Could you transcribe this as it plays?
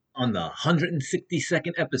On the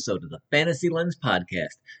 162nd episode of the Fantasy Lens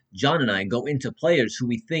podcast, John and I go into players who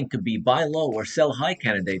we think could be buy low or sell high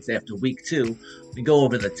candidates after week 2. We go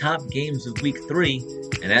over the top games of week 3,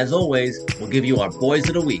 and as always, we'll give you our boys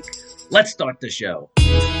of the week. Let's start the show.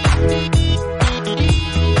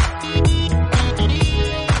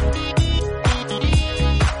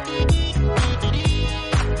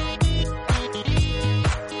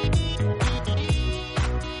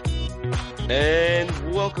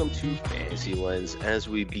 And welcome to Fantasy Lens as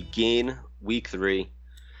we begin week 3.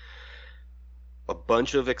 A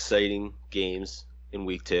bunch of exciting games in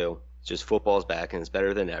week 2. Just football's back and it's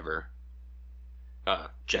better than ever.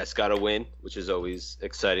 Jets got a win, which is always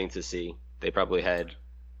exciting to see. They probably had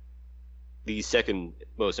the second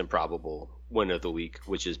most improbable win of the week,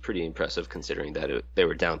 which is pretty impressive considering that they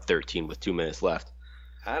were down 13 with 2 minutes left.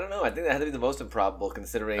 I don't know. I think that had to be the most improbable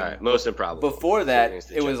considering. All right, most improbable. Before that,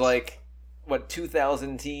 it was like,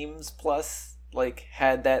 2,000 teams plus,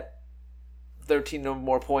 had that 13 or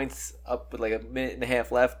more points up with a minute and a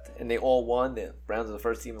half left, and they all won. The Browns are the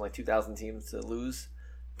first team in 2,000 teams to lose.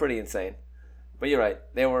 Pretty insane. But you're right.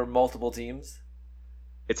 There were multiple teams.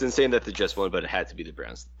 It's insane that the Jets won, but it had to be the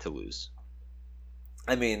Browns to lose.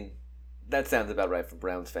 I mean, that sounds about right for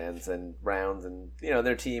Browns fans and Browns and,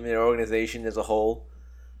 their team, their organization as a whole.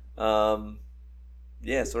 Yeah,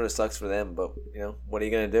 it sort of sucks for them, but, what are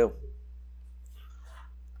you going to do?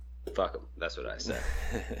 Fuck them. That's what I said.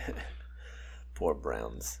 Poor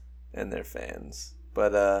Browns and their fans.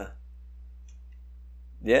 But,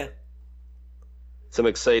 yeah. Some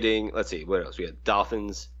exciting, let's see, what else? We had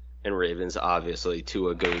Dolphins and Ravens, obviously.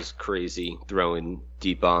 Tua goes crazy, throwing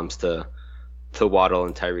deep bombs to Waddle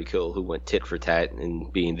and Tyreek Hill, who went tit for tat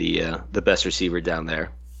and being the best receiver down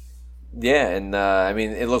there. Yeah, and,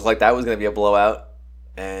 it looked like that was going to be a blowout.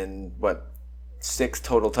 And, 6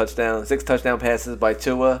 touchdown passes by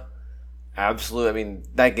Tua. Absolutely.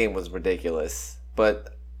 That game was ridiculous.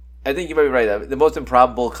 But I think you might be right. The most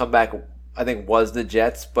improbable comeback, I think, was the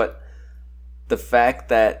Jets. But the fact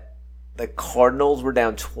that the Cardinals were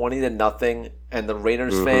down 20-0 and the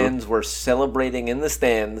Raiders fans were celebrating in the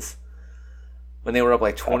stands when they were up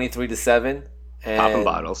 23-7. Popping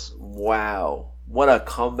bottles. Wow. What a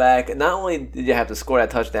comeback. Not only did you have to score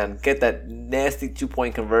that touchdown, get that nasty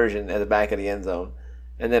 2-point conversion at the back of the end zone.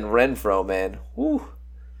 And then Renfro, man. Whew.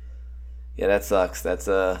 Yeah, that sucks. That's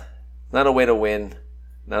not a way to win.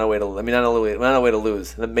 Not a way to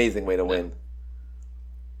lose. An amazing way to win.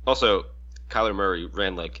 Also, Kyler Murray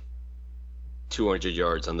ran 200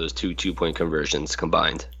 yards on those 2-point conversions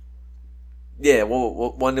combined. Yeah,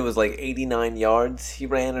 well, one that was 89 yards he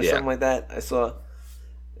ran or something like that. I saw.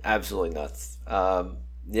 Absolutely nuts.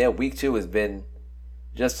 Week 2 has been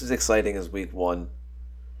just as exciting as week 1.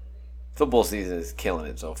 Football season is killing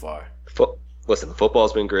it so far. Listen,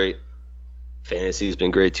 football's been great. Fantasy's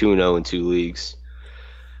been great. 2-0 in 2 leagues.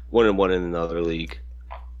 1-1 in another league.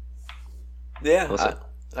 Yeah,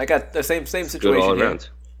 I got the same situation good all here. Around.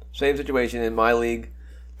 Same situation in my league,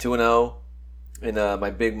 2-0. In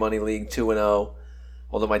my big money league, 2-0.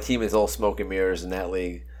 Although my team is all smoke and mirrors in that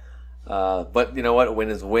league. But you know what?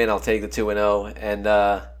 Win is a win. I'll take the 2-0. And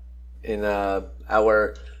in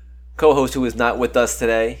our co-host who is not with us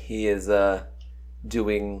today, he is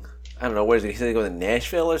doing, I don't know, where is he? He said he's going to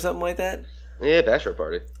Nashville or something like that? Yeah, bachelor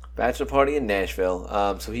party. Bachelor party in Nashville.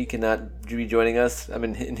 So he cannot be joining us.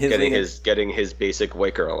 In his getting his basic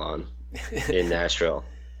white girl on in Nashville.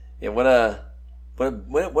 Yeah, what a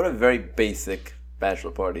very basic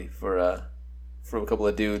bachelor party for a couple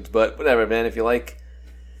of dudes. But whatever, man. If you like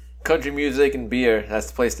country music and beer, that's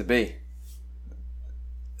the place to be.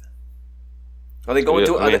 Are they going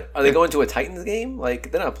Are they going to a Titans game?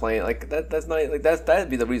 They're not playing. That's not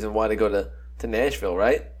that'd be the reason why they go to Nashville,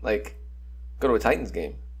 right? Go to a Titans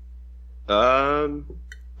game.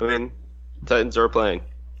 Titans are playing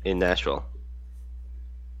in Nashville.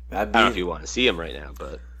 I don't know if you want to see them right now,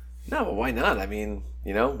 but no, but why not? When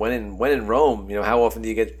in Rome, how often do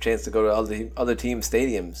you get a chance to go to other team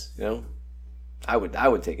stadiums? I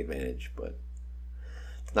would take advantage, but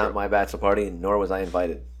it's not my bachelor party, nor was I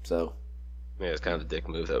invited. So yeah, it's kind of a dick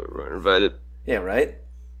move that we weren't invited. Yeah, right.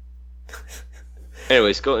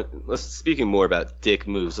 Anyways, speaking more about dick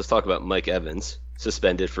moves, let's talk about Mike Evans,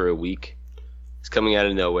 suspended for a week. He's coming out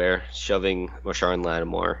of nowhere, shoving Marshawn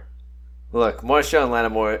Lattimore. Look, Marshawn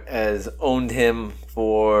Lattimore has owned him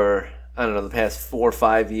for, the past 4 or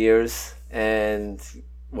 5 years. And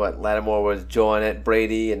Lattimore was jawing at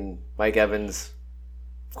Brady, and Mike Evans,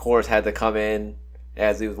 of course, had to come in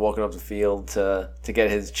as he was walking off the field to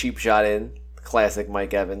get his cheap shot in. Classic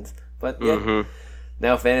Mike Evans. But yeah,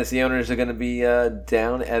 now fantasy owners are going to be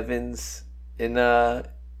down Evans in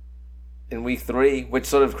in week 3, which is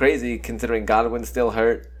sort of crazy considering Godwin's still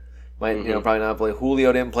hurt. Might probably not play.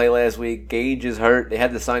 Julio didn't play last week. Gage is hurt. They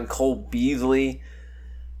had to sign Cole Beasley.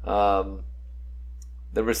 The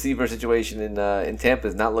receiver situation in Tampa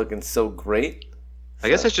is not looking so great. I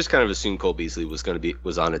guess I just kind of assumed Cole Beasley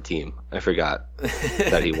was on a team. I forgot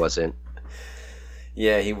that he wasn't.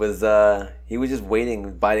 Yeah, he was just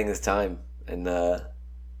waiting, biding his time, and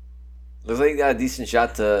looks like he got a decent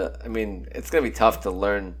shot to. I mean, it's gonna be tough to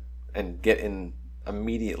learn and get in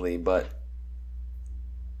immediately, but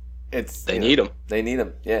they need him. They need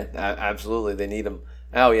him. Yeah, absolutely, they need him.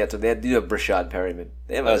 Oh yeah, so they do have Brashad Perryman.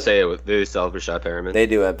 They still have Brashad Perryman. They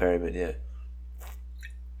do have Perryman. Yeah,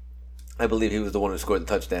 I believe he was the one who scored the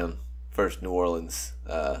touchdown first. New Orleans,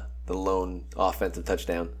 the lone offensive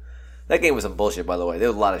touchdown. That game was some bullshit, by the way. There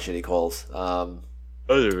was a lot of shitty calls. That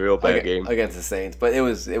was a real bad game against the Saints, but it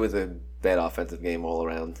was a bad offensive game all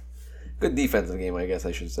around. Good defensive game, I guess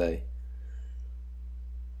I should say.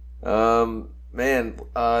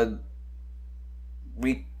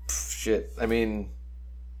 Shit. I mean,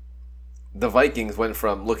 the Vikings went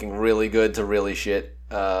from looking really good to really shit.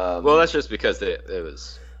 Well, that's just because it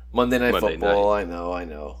was Monday Night Football. I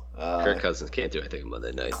know. Kirk Cousins can't do anything on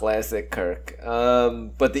Monday night. Classic Kirk.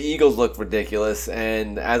 But the Eagles look ridiculous,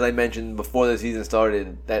 and as I mentioned before the season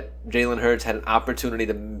started, that Jalen Hurts had an opportunity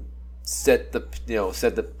to set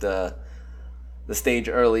the stage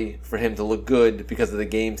early for him to look good because of the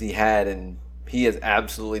games he had, and he has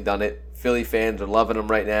absolutely done it. Philly fans are loving him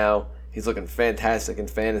right now. He's looking fantastic in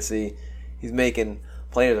fantasy. He's making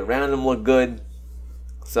players around him look good.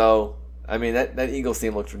 So, I mean, that Eagles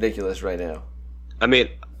team looks ridiculous right now. I mean,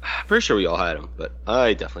 I'm pretty sure we all had him, but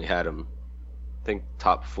I definitely had him. I think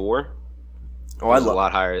top 4. Oh, I love a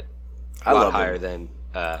lot higher. A lot higher than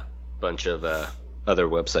a bunch of other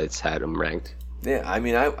websites had him ranked. Yeah, I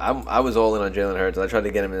mean, I was all in on Jalen Hurts. I tried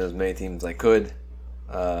to get him in as many teams as I could.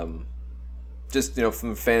 Just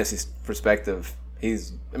from a fantasy perspective,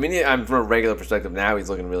 I'm from a regular perspective now. He's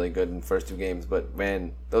looking really good in the first 2 games, but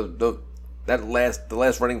man, the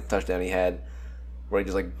last running touchdown he had, where he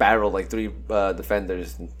just barreled 3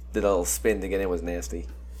 defenders and did a little spin to get in, was nasty.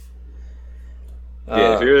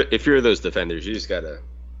 Yeah, if you're those defenders, you just gotta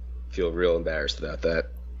feel real embarrassed about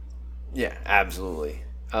that. Yeah, absolutely.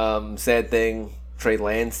 Sad thing, Trey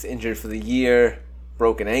Lance injured for the year,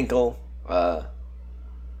 broken ankle.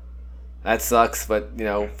 That sucks, but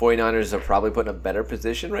 49ers are probably put in a better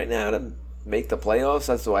position right now to make the playoffs.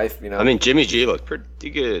 That's why I mean, Jimmy G looked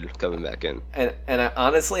pretty good coming back in. And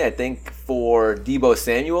honestly, I think for Deebo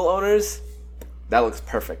Samuel owners, that looks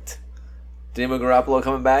perfect. Jimmy Garoppolo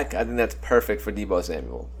coming back, I think that's perfect for Deebo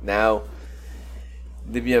Samuel. Now,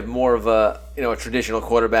 you have more of a traditional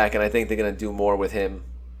quarterback, and I think they're going to do more with him,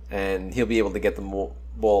 and he'll be able to get the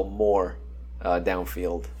ball more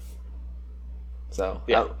downfield. So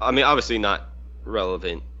yeah, I mean, obviously not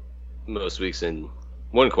relevant most weeks in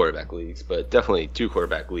 1 quarterback leagues, but definitely 2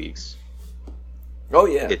 quarterback leagues. Oh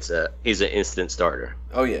yeah, he's an instant starter.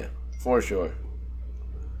 Oh yeah, for sure.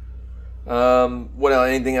 What else?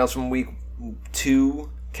 Anything else from week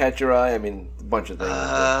 2 catch your eye? I mean, a bunch of things.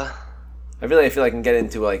 I feel like I can get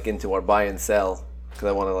into our buy and sell because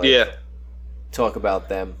I want to talk about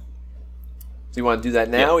them. So you want to do that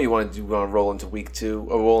now, or you want to roll into week 2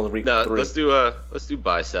 or roll into week 3? Let's do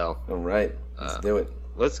buy sell. All right, let's do it.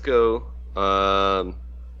 Let's go. I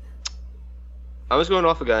was going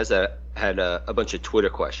off of guys that had a bunch of Twitter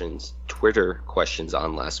questions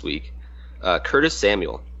on last week. Curtis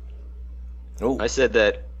Samuel. Oh. I said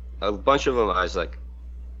that a bunch of them. I was like,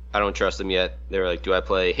 I don't trust him yet. They were like, do I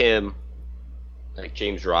play him? Like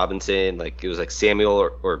James Robinson. It was like Samuel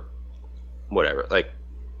or whatever.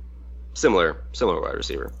 Similar wide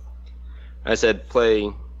receiver. I said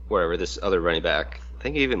play whatever this other running back. I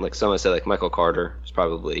think even someone said Michael Carter is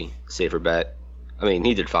probably a safer bet. I mean,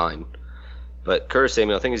 he did fine, but Curtis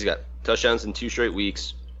Samuel, I think he's got touchdowns in 2 straight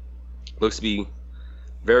weeks. Looks to be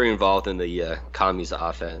very involved in the Commies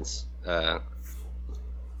offense.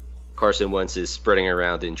 Carson Wentz is spreading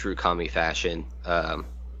around in true Commie fashion,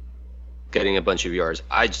 getting a bunch of yards.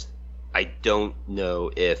 I don't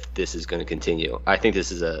know if this is going to continue. I think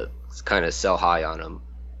this is a kind of sell high on him.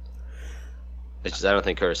 It's just I don't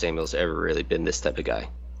think Curtis Samuel's ever really been this type of guy.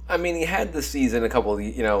 I mean, he had the season a couple of,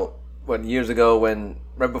 years ago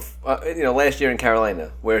last year in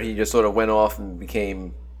Carolina, where he just sort of went off and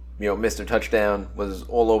became, Mr. Touchdown, was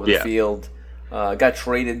all over the field. Got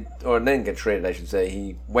traded, or didn't get traded, I should say.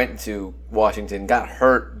 He went to Washington, got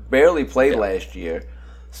hurt, barely played last year.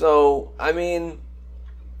 So, I mean,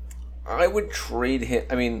 I would trade him.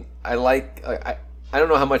 I mean, I don't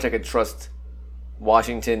know how much I could trust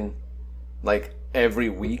Washington, every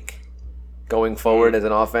week. going forward as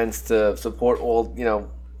an offense to support all,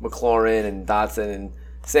 McLaurin and Dotson and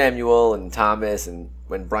Samuel and Thomas and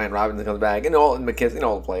when Brian Robinson comes back and McKissick,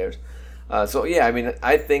 all the players.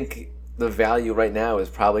 I think the value right now is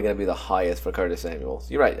probably going to be the highest for Curtis Samuel.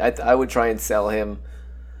 You're right. I would try and sell him.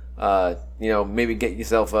 Maybe get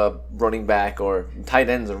yourself a running back, or tight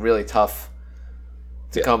ends are really tough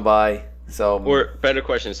to come by. So, or better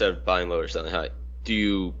question, instead of buying low or selling high, do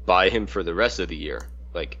you buy him for the rest of the year,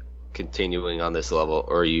 like continuing on this level,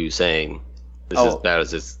 or are you saying this is about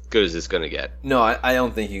as good as it's going to get? No, I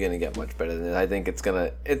don't think you're going to get much better than it. I think it's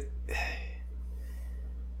going to.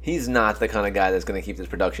 He's not the kind of guy that's going to keep this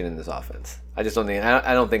production in this offense. I just don't think.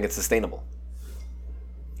 I don't think it's sustainable.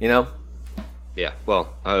 Yeah,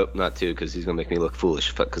 well, I hope not too, because he's going to make me look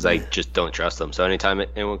foolish, because I just don't trust him. So anytime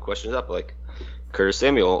anyone questions up, like Curtis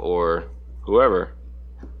Samuel or whoever,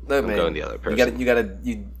 I'm going the other person.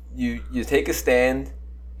 You take a stand,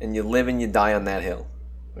 and you live and you die on that hill.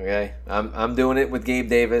 Okay? I'm doing it with Gabe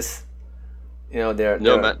Davis. No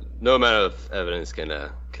amount of evidence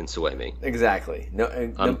can sway me. Exactly.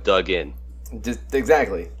 I'm dug in. Just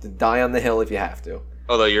exactly. To die on the hill if you have to.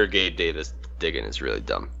 Although your Gabe Davis digging is really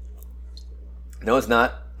dumb. No, it's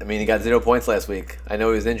not. I mean, he got 0 points last week. I know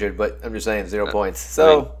he was injured, but I'm just saying 0 points.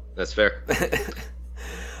 So that's fair.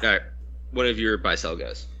 All right. What of your buy-sell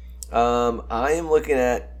guys? I am looking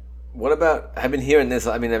at I've been hearing this.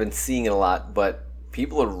 I mean, I've been seeing it a lot, but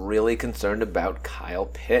people are really concerned about Kyle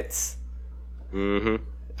Pitts. Mm-hmm.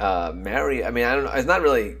 I don't know. It's not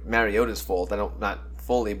really Mariota's fault. Not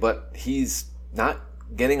fully, but he's not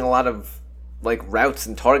getting a lot of routes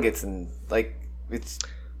and targets, and it's.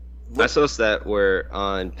 I saw a stat where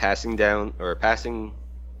on passing down or passing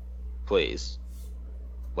plays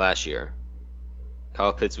last year,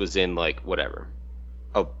 Kyle Pitts was in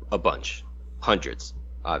a bunch, hundreds,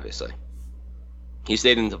 obviously. He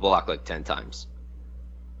stayed in the block 10 times.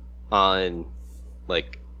 On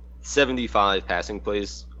 75 passing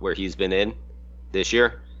plays where he's been in this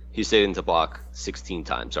year, he stayed in the block 16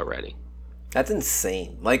 times already. That's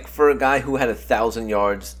insane. For a guy who had 1,000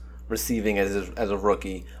 yards receiving as a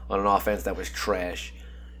rookie on an offense that was trash.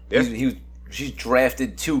 Yeah. He's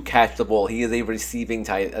drafted to catch the ball. He is a receiving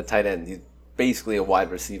tight end. He's basically a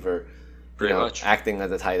wide receiver, pretty much acting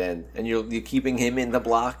as a tight end. And you're keeping him in the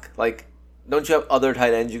block. Don't you have other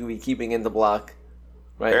tight ends you can be keeping in the block?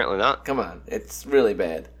 Right? Apparently not. Come on, it's really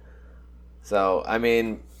bad. So I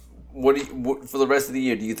mean, what for the rest of the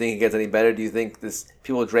year? Do you think it gets any better? Do you think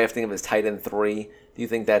people are drafting him as tight end 3? Do you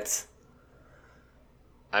think that's?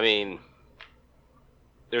 I mean,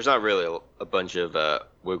 there's not really a bunch of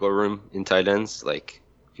wiggle room in tight ends. If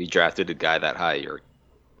you drafted a guy that high,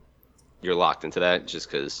 you're locked into that just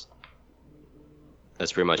because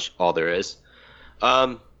that's pretty much all there is.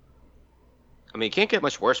 It can't get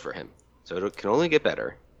much worse for him, so it can only get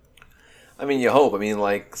better. I mean, you hope. I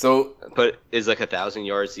mean, so. But is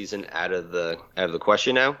 1,000-yard season out of the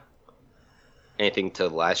question now? Anything to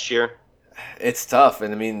last year? It's tough,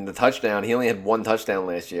 and I mean the touchdown. He only had 1 touchdown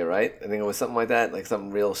last year, right? I think it was something like that, something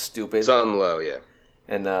real stupid. Something low, yeah.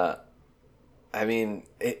 And I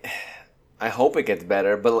hope it gets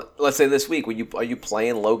better. But let's say this week, are you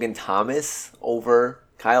playing Logan Thomas over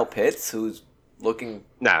Kyle Pitts, who's looking?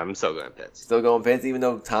 Nah, I'm still going Pitts. Still going Pitts, even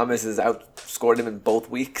though Thomas has outscored him in both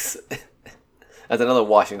weeks. That's another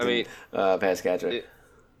Washington pass catcher.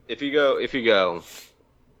 If you go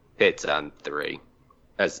Pitts on 3.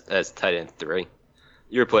 As tight end 3,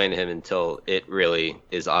 you're playing him until it really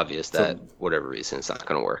is obvious that whatever reason it's not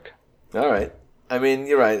going to work. All right. I mean,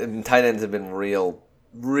 you're right. I mean, tight ends have been real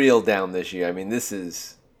down this year. I mean, this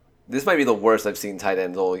might be the worst I've seen tight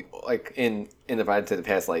ends all in the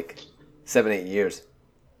past 7-8 years.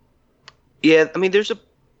 Yeah, I mean,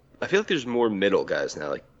 I feel like there's more middle guys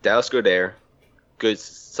now. Dallas Goedert, good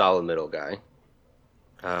solid middle guy.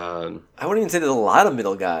 I wouldn't even say there's a lot of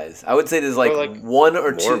middle guys. I would say there's one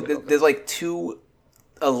or two. There's 2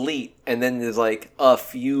 elite, and then there's a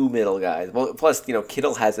few middle guys. Well, plus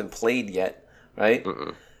Kittle hasn't played yet, right?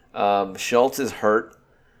 Schultz is hurt.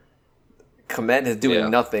 Komet is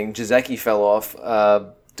doing nothing. Jaceki fell off.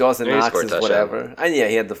 Dawson Knox is whatever. And yeah,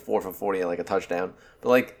 he had the 4 for 40 and a touchdown.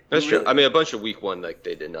 But that's true. I mean, a bunch of week 1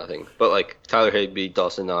 they did nothing. But Tyler Higbee,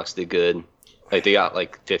 Dawson Knox did good. They got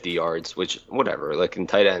 50 yards, which whatever. In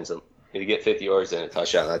tight ends, if you get 50 yards and a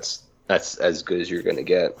touchdown, that's as good as you're gonna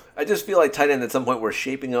get. I just feel like tight end at some point we're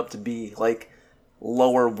shaping up to be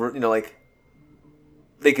lower.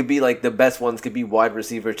 They could be the best ones could be wide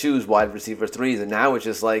receiver 2s, wide receiver 3s, and now it's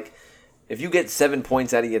just if you get 7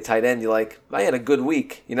 points out of your tight end, you're I had a good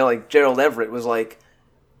week. Gerald Everett was what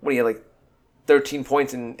do you 13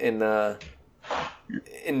 points in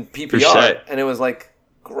in PPR, Brissett. and it was like,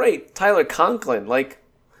 great, Tyler Conklin. Like,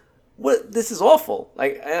 what? This is awful.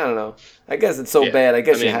 Like, I don't know. I guess it's so Yeah, bad. I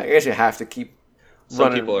guess I mean, you have to keep Some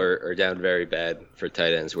running. people are down very bad for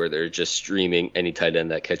tight ends where they're just streaming any tight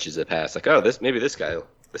end that catches a pass. Like, oh, maybe this guy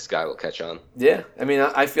will catch on. Yeah, I mean,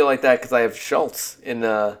 I feel like that because I have Schultz in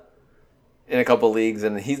a couple leagues,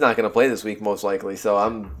 and he's not going to play this week most likely. So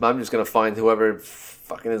I'm just going to find whoever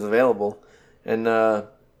fucking is available. And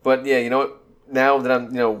but yeah, you know what? Now that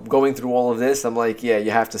I'm going through all of this, I'm like, yeah,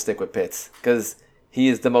 you have to stick with Pitts because he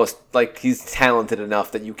is the most he's talented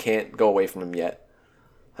enough that you can't go away from him yet.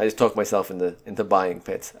 I just talked myself into buying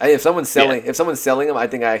Pitts. If someone's selling him, I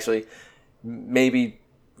think I actually maybe.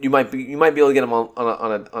 You might be able to get him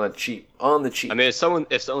on the cheap. I mean, if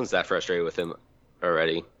someone's that frustrated with him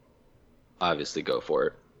already, obviously go for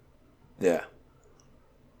it. Yeah.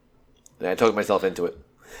 I talked myself into it.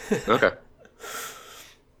 Okay.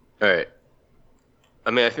 All right. I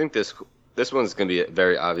mean, I think this one's gonna be a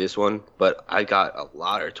very obvious one, but I got a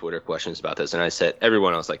lot of Twitter questions about this, and I said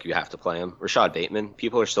everyone else like you have to play him. Rashad Bateman.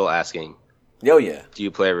 People are still asking. Oh yeah. Do you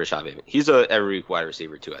play Rashad Bateman? He's a every week wide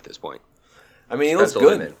receiver too at this point. I mean, he looks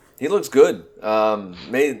good. He looks good.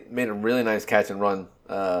 Made a really nice catch and run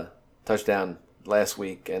touchdown last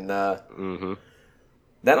week, and that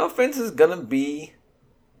offense is gonna be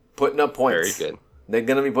putting up points. Very good. They're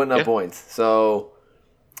gonna be putting up points. So,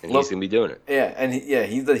 and he's gonna be doing it. Yeah, and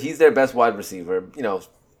he's their best wide receiver.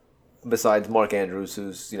 Besides Mark Andrews,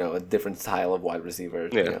 who's a different style of wide receiver.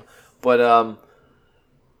 Yeah. But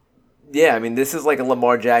yeah, I mean, this is like a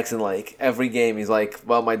Lamar Jackson. Like every game, he's like,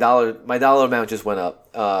 "Well, my dollar amount just went up.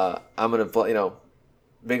 I'm gonna play,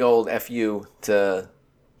 big old fu to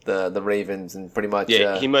the Ravens, and pretty much."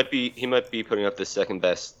 Yeah, he might be putting up the second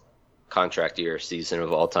best contract year season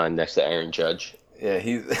of all time, next to Aaron Judge. Yeah,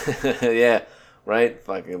 he's yeah, right.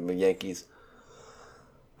 Fucking the Yankees.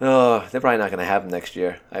 Oh, they're probably not gonna have him next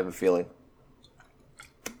year. I have a feeling.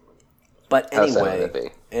 But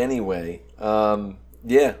anyway,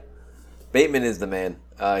 yeah. Bateman is the man.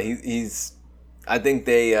 He's. I think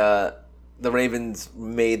the Ravens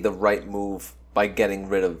made the right move by getting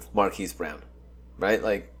rid of Marquise Brown, right?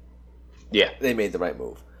 Like, yeah, they made the right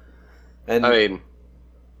move. And I mean,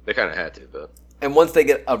 they kind of had to, but. And once they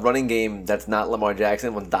get a running game that's not Lamar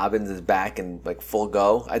Jackson, when Dobbins is back and like full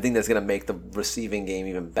go, I think that's gonna make the receiving game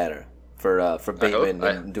even better for Bateman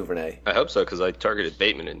and Duvernay. I hope so because I targeted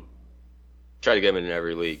Bateman and tried to get him in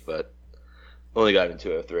every league, but only got him in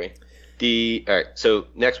 203. All right, so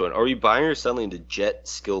next one. Are we buying or selling the Jet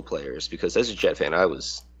skill players? Because as a Jet fan, I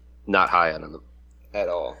was not high on them at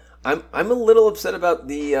all. I'm a little upset about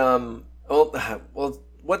the well,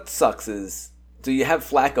 what sucks is, do you have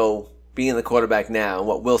Flacco being the quarterback now, and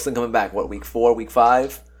what, Wilson coming back, what, week 4, week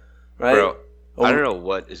 5? Right? Bro, I don't know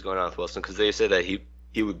what is going on with Wilson because they said that he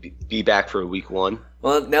would be back for week 1.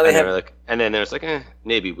 Well, now they have and then there's like,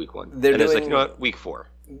 maybe week 1. They're and it's doing, like, you know what, week 4.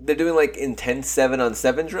 They're doing like intense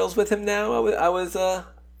 7-on-7 drills with him now. I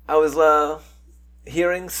was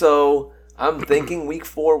hearing, so I'm thinking week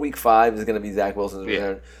 4, week 5 is going to be Zach Wilson's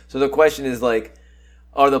return. So the question is like,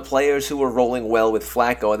 are the players who are rolling well with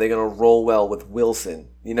Flacco, are they going to roll well with Wilson?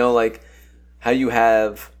 Like how you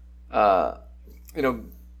have,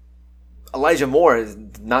 Elijah Moore is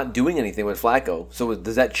not doing anything with Flacco. So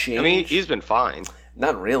does that change? I mean, he's been fine.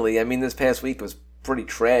 Not really. I mean, this past week was pretty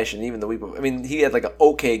trash, and even the week. I mean, he had like an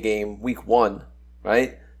okay game week 1,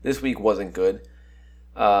 right? This week wasn't good.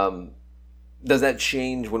 Does that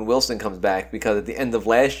change when Wilson comes back? Because at the end of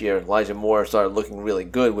last year, Elijah Moore started looking really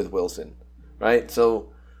good with Wilson, right?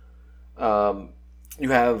 So, you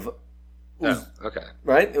have. Okay.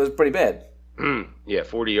 Right? It was pretty bad. Yeah,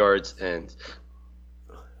 40 yards and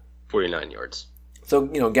 49 yards. So,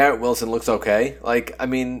 Garrett Wilson looks okay. Like, I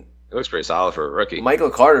mean, it looks pretty solid for a rookie.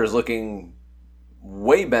 Michael Carter is looking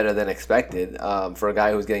way better than expected for a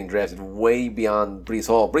guy who's getting drafted way beyond Breece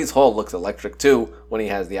Hall. Breece Hall looks electric too when he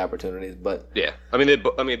has the opportunities. But yeah, I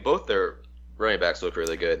mean, both their running backs look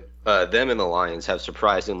really good. Them and the Lions have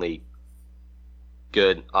surprisingly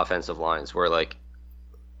good offensive lines, where like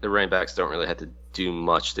the running backs don't really have to do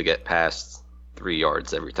much to get past 3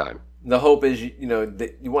 yards every time. The hope is,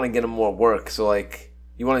 that you want to get them more work, so like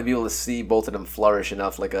you want to be able to see both of them flourish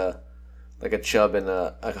enough, like a Chubb and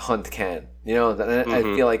a Hunt can. I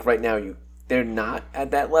feel like right now they're not at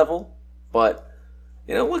that level, but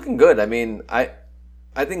looking good. I mean, I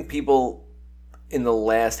think people in the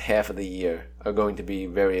last half of the year are going to be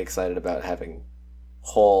very excited about having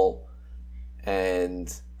Hall,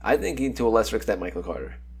 and I think to a lesser extent Michael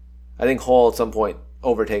Carter. I think Hall at some point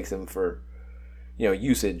overtakes him for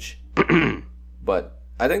usage, but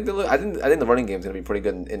I think the running game is going to be pretty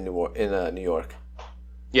good in New York.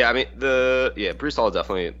 Yeah, I mean Bruce Hall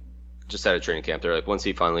definitely just had a training camp. They're like once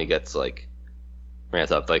he finally gets like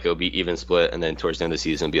ramped up, like it'll be even split, and then towards the end of the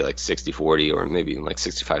season it'll be like 60-40 or maybe even like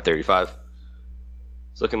 65-35.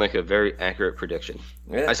 It's looking like a very accurate prediction.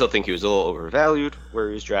 Yeah. I still think he was a little overvalued where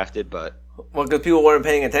he was drafted, but Well, because people weren't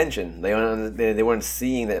paying attention. They weren't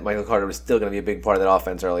seeing that Michael Carter was still going to be a big part of that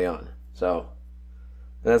offense early on. So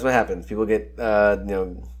that's what happens. People get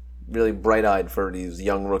really bright eyed for these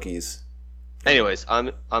young rookies. anyways,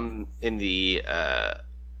 I'm in the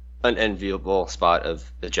unenviable spot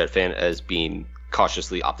of the Jet fan as being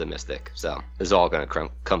cautiously optimistic. So it's all going to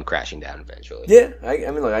come crashing down eventually. Yeah, I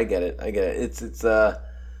mean, look, I get it. It's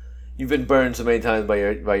you've been burned so many times by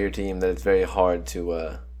your team that it's very hard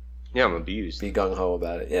to Yeah, I'm abused. be gung ho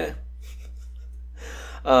about it. Yeah.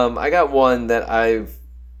 I got one that I've.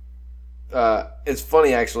 It's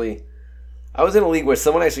funny actually. I was in a league where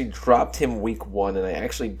someone actually dropped him week 1, and I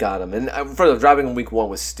actually got him. And first of all, dropping him week 1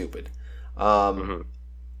 was stupid. I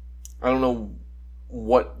don't know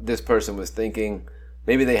what this person was thinking.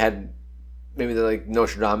 Maybe they're like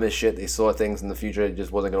Nostradamus shit. They saw things in the future it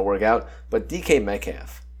just wasn't going to work out. But DK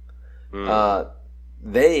Metcalf,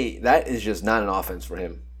 that is just not an offense for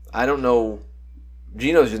him. I don't know.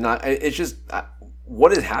 Geno's just not. It's just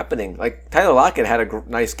what is happening. Like Tyler Lockett had a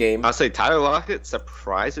nice game. I'll say Tyler Lockett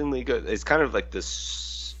surprisingly good. It's kind of like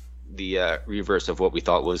the reverse of what we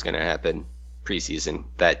thought was going to happen preseason.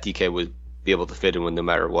 That DK would be able to fit in with no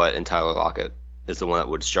matter what, and Tyler Lockett is the one that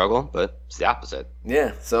would struggle. But it's the opposite.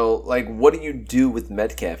 Yeah. So like, what do you do with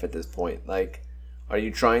Metcalf at this point? Like, are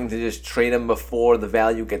you trying to just trade him before the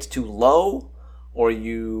value gets too low? Or are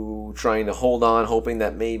you trying to hold on, hoping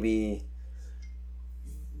that maybe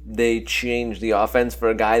they change the offense for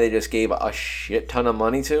a guy they just gave a shit ton of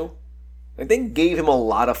money to? Like, they gave him a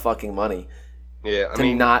lot of fucking money. Yeah, I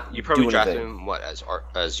mean, you probably drafted him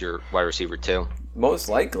as your wide receiver 2. Most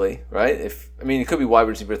likely, right? It could be wide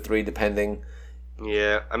receiver 3, depending.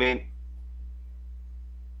 Yeah, I mean,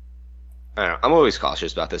 I don't know. I'm always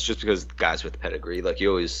cautious about this, just because guys with pedigree, like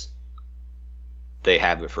they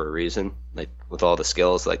have it for a reason. Like with all the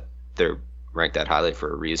skills, like they're ranked that highly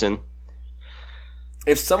for a reason.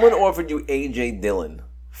 If someone offered you AJ Dillon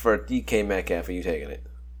for DK Metcalf, are you taking it?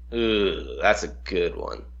 Ooh, that's a good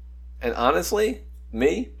one. And honestly,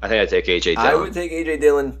 me, I think I'd take AJ Dillon. I would take AJ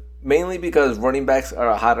Dillon mainly because running backs are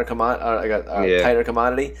a tighter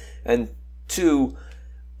commodity, and 2,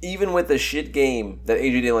 even with the shit game that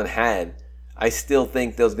AJ Dillon had, I still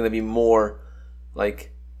think there's going to be more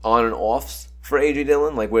like on and offs for AJ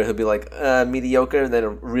Dillon, like where he'll be like mediocre, then a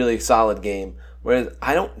really solid game. Whereas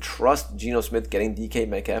I don't trust Geno Smith getting DK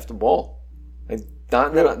Metcalf the ball. Like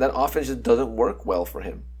that offense just doesn't work well for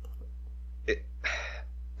him.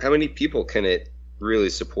 How many people can it really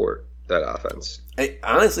support, that offense?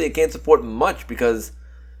 Honestly, it can't support much because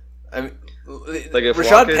like if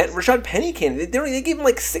Rashad Penny can. They gave him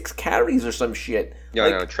like 6 carries or some shit. Yeah,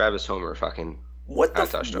 like, I know. Travis Homer fucking.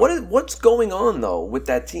 What's going on though with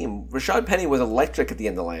that team? Rashad Penny was electric at the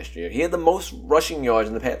end of last year. He had the most rushing yards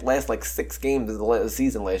in the last like 6 games of the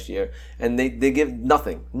season last year, and they give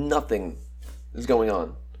nothing. Nothing is going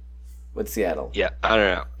on with Seattle. Yeah, I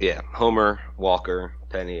don't know. Yeah, Homer, Walker,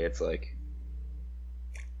 Penny. It's like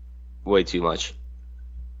way too much.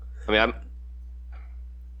 I mean,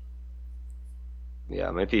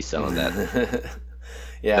 I might be selling that.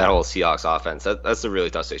 Yeah, that whole Seahawks offense. That's a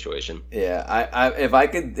really tough situation. Yeah, if I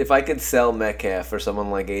could sell Metcalf for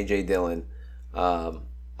someone like AJ Dillon,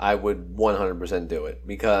 I would 100% do it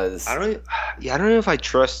because I don't know if I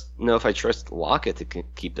trust Lockett to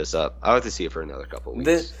keep this up. I'll have to see it for another couple of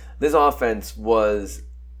weeks. This offense was.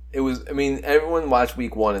 I mean, everyone watched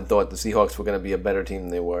Week 1 and thought the Seahawks were going to be a better team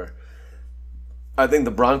than they were. I think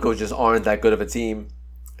the Broncos just aren't that good of a team,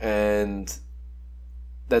 and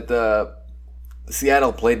that the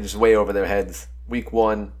Seattle played just way over their heads Week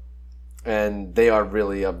 1, and they are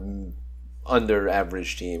really a under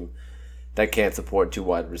average team that can't support 2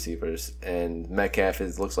 wide receivers. And Metcalf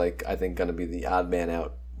looks like I think going to be the odd man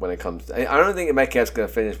out when it comes to. I don't think Metcalf's going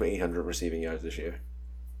to finish with 800 receiving yards this year.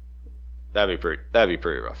 That'd be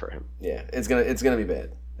pretty rough for him. Yeah, it's gonna be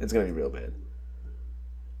bad. It's gonna be real bad.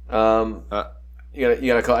 I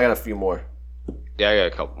got a few more. Yeah, I got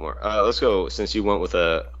a couple more. Let's go. Since you went with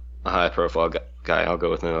a high profile guy, I'll go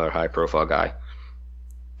with another high profile guy.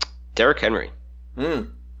 Derrick Henry.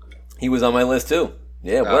 He was on my list too.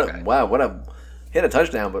 Yeah. He had a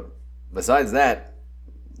touchdown, but besides that,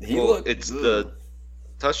 it's the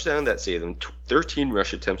touchdown that saved him. 13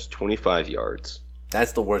 rush attempts, 25 yards.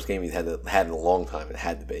 That's the worst game he's had in a long time. It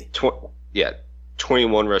had to be.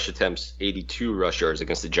 21 rush attempts, 82 rush yards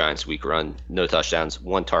against the Giants week run. No touchdowns,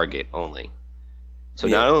 1 target only. So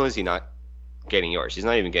not only is he not getting yards, he's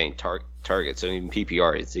not even getting targets. So even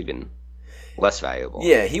PPR, it's even less valuable.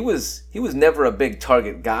 Yeah, he was never a big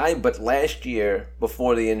target guy, but last year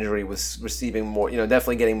before the injury was receiving more,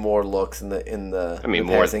 definitely getting more looks in the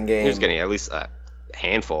passing game. He was getting at least a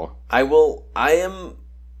handful. I am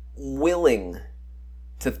willing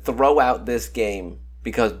to throw out this game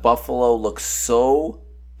because Buffalo looks so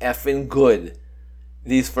effing good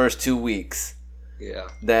these first 2 weeks. Yeah.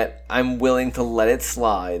 That I'm willing to let it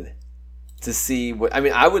slide to see what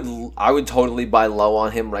I would totally buy low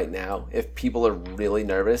on him right now if people are really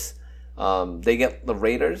nervous. They get the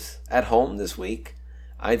Raiders at home this week.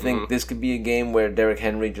 I think this could be a game where Derrick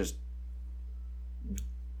Henry just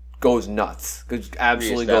goes nuts.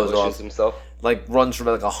 Absolutely goes off. Himself. Like runs for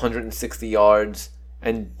like 160 yards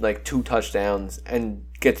and like 2 touchdowns and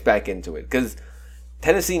gets back into it. Because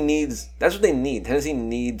Tennessee that's what they need. Tennessee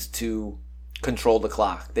needs to control the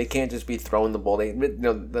clock. They can't just be throwing the ball. They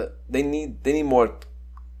need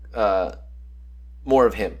more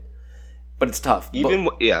of him. But it's tough. Even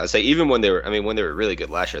when they were really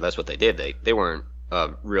good last year, that's what they did. They weren't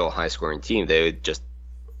a real high scoring team. They would just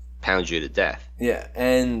pound you to death. Yeah,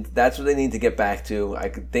 and that's what they need to get back to. I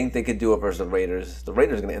think they could do it versus the Raiders. The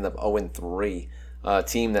Raiders are going to end up 0-3. A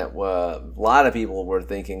team that a lot of people were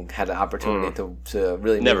thinking had an opportunity to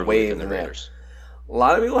really make waves in the Raiders. A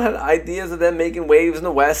lot of people had ideas of them making waves in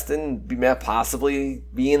the West and possibly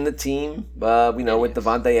being the team, with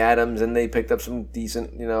Devontae Adams, and they picked up some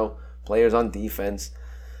decent, players on defense.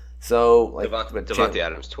 So, like Devontae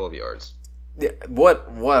Adams, 12 yards. Yeah, what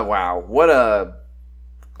a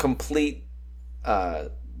complete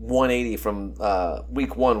 180 from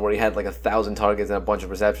week 1 where he had like 1,000 targets and a bunch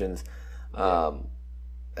of receptions, and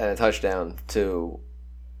a touchdown to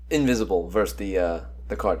invisible versus the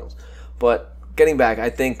Cardinals. But getting back, I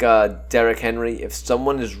think Derrick Henry, if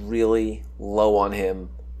someone is really low on him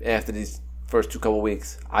after these first couple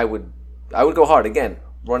weeks, I would go hard. Again,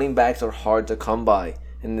 running backs are hard to come by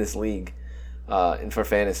in this league, and for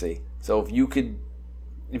fantasy. So if you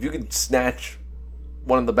could snatch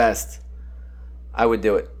one of the best, I would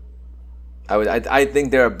do it. I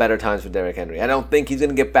think there are better times for Derrick Henry. I don't think he's going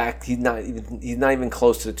to get back. He's not even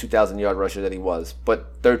close to the 2,000-yard rusher that he was.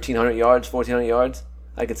 But 1,300 yards, 1,400 yards,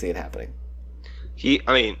 I could see it happening. He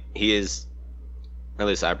is, at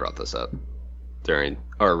least I brought this up during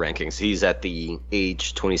our rankings. He's at the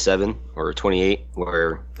age 27 or 28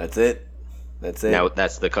 where... That's it. Now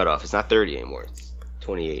that's the cutoff. It's not 30 anymore. It's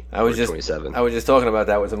 28 or 27. I was just talking about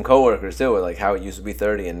that with some coworkers too, like how it used to be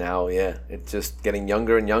 30 and now, it's just getting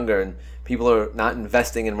younger and younger, and people are not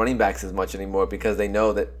investing in running backs as much anymore because they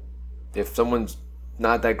know that if someone's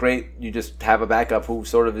not that great, you just have a backup who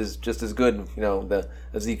sort of is just as good, the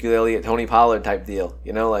Ezekiel Elliott, Tony Pollard type deal,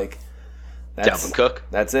 Dalvin Cook.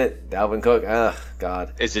 That's it. Dalvin Cook. Ugh,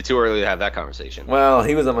 God. Is it too early to have that conversation? Well,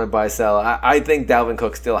 he was on my buy-sell. I think Dalvin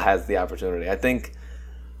Cook still has the opportunity. I think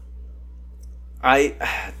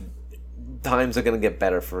times are going to get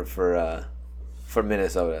better for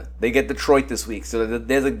Minnesota. They get Detroit this week, so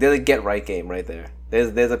there's a get-right game right there.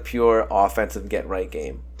 There's a pure offensive get-right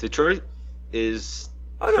game. Detroit is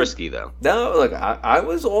frisky, though. No, look, I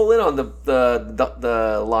was all in on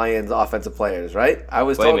the Lions' offensive players, right? I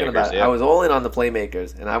was talking about it. I was all in on the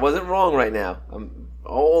playmakers, and I wasn't wrong right now. I'm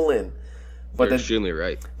all in. But you're extremely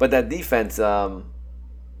right. But that defense,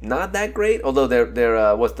 not that great. Although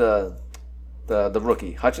they're what's the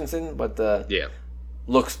rookie Hutchinson, but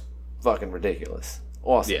looks fucking ridiculous.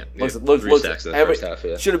 Awesome. Yeah, looks first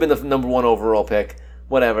half, should have been the number 1 overall pick.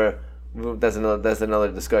 Whatever. That's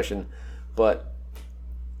another discussion. But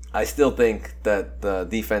I still think that the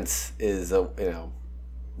defense is at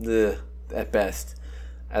best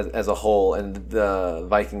as a whole, and the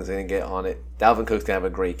Vikings are gonna get on it. Dalvin Cook's gonna have a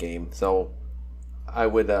great game, so I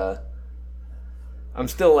would. I'm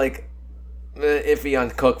still like iffy on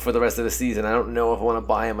Cook for the rest of the season. I don't know if I want to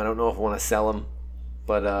buy him. I don't know if I want to sell him,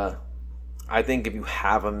 but I think if you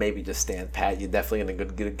have him, maybe just stand pat. You're definitely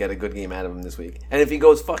gonna get a good game out of him this week. And if he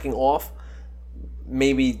goes fucking off,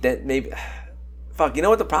 maybe. Fuck, you know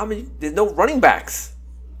what the problem is? There's no running backs.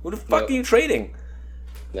 Who the fuck are you trading?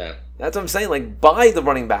 Yeah. That's what I'm saying. Like, buy the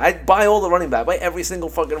running back. I buy all the running back. Buy every single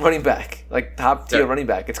fucking running back. Like, top tier running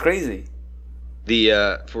back. It's crazy.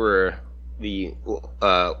 For the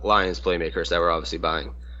Lions playmakers that we're obviously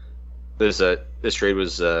buying, this trade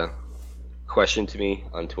was questioned to me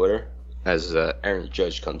on Twitter as Aaron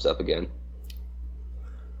Judge comes up again.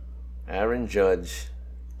 Aaron Judge.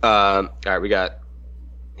 All right,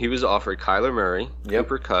 he was offered Kyler Murray, Yep.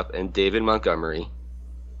 Cooper Kupp, and David Montgomery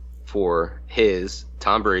for his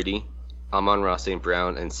Tom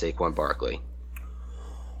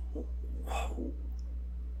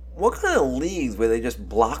what kind of leagues where they just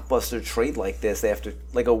blockbuster trade like this after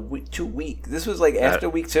like a week, 2 weeks? This was like after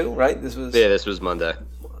week 2, right? This was Monday.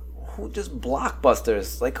 Who just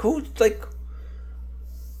blockbusters? Like who like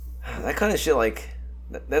that kind of shit? Like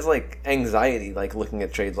that's like anxiety. Like looking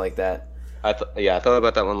at trades like that. I thought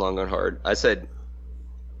about that one long and hard. I said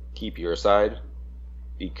keep your side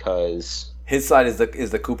because his side is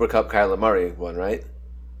the Cooper Kupp Kyler Murray one, right?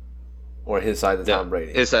 Or his side is Tom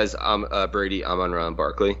Brady. His side is Brady, Amon-Ra, and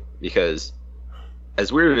Barkley. Because,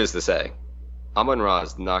 as weird as to say, Amon-Ra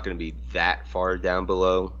is not going to be that far down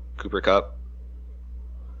below Cooper Kupp.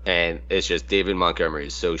 And it's just David Montgomery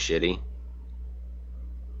is so shitty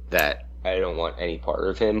that I don't want any part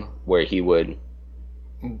of him where he would.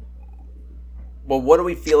 Well, what do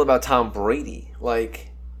we feel about Tom Brady?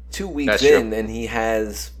 Like, 2 weeks in, and he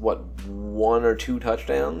has, 1 or 2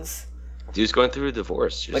 touchdowns? Dude's going through a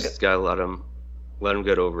divorce. Just gotta let him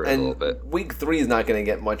get over it a little bit. Week 3 is not going to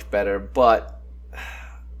get much better, but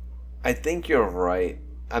I think you're right.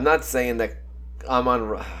 I'm not saying that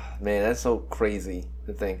man, that's so crazy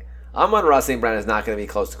to think. Amon-Ra St. Brown is not going to be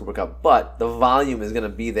close to Cooper Kupp, but the volume is going to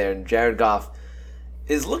be there, and Jared Goff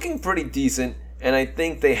is looking pretty decent, and I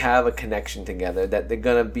think they have a connection together that they're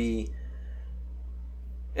going to be.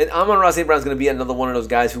 And Amon-Ra St. Brown is going to be another one of those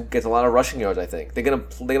guys who gets a lot of rushing yards, I think. They're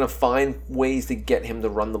gonna find ways to get him to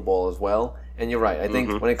run the ball as well. And you're right. I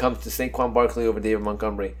think when it comes to Saquon Barkley over David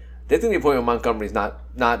Montgomery, there's going to be a point where Montgomery's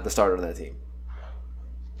not the starter on that team.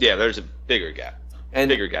 Yeah, there's a bigger gap.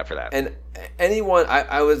 Bigger gap for that. And anyone,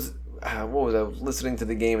 I was listening to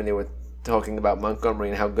the game and they were talking about Montgomery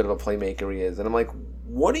and how good of a playmaker he is. And I'm like,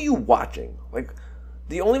 what are you watching? Like,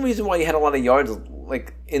 the only reason why he had a lot of yards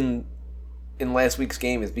like in last week's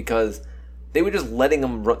game is because they were just letting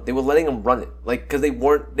him run. They were letting him run it, like because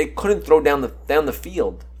they couldn't throw down the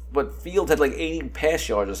field. But Fields had like 80 pass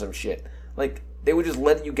yards or some shit. Like they were just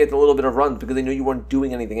letting you get a little bit of runs because they knew you weren't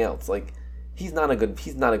doing anything else. Like he's not a good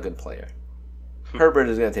player. Herbert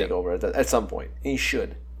is going to take over at some point. He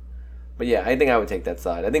should. But yeah, I think I would take that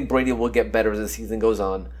side. I think Brady will get better as the season goes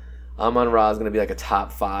on. Amon-Ra is going to be like a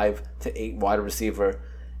top 5 to 8 wide receiver,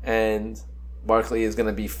 and Barkley is going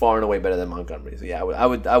to be far and away better than Montgomery. So yeah,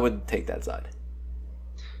 I would take that side.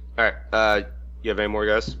 All right. You have any more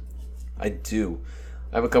guys? I do.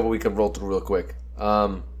 I have a couple we can roll through real quick.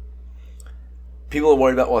 People are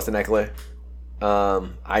worried about Austin Eckler.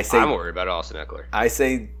 I'm worried about Austin Eckler. I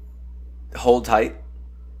say hold tight.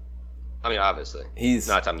 I mean, obviously. He's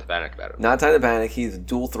not time to panic about it. Not time to panic. He's a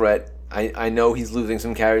dual threat. I know he's losing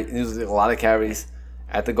some carries. He's losing a lot of carries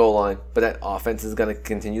at the goal line, but that offense is going to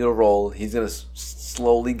continue to roll. He's going to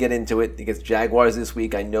slowly get into it. He gets Jaguars this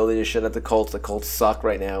week. I know they just shut out the Colts. The Colts suck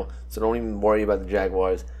right now, so don't even worry about the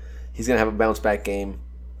Jaguars. He's going to have a bounce-back game.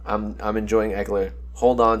 I'm enjoying Eckler.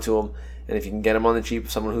 Hold on to him, and if you can get him on the cheap,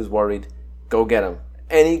 someone who's worried, go get him.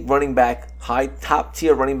 Any running back, high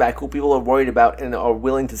top-tier running back who people are worried about and are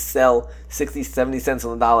willing to sell 60, 70 cents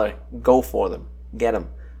on the dollar, go for them. Get them.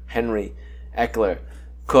 Henry, Eckler,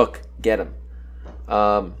 Cook, get them.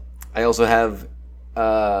 I also have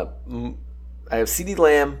CeeDee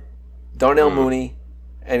Lamb, Darnell Mooney,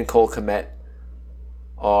 and Cole Kmet.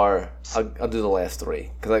 I'll do the last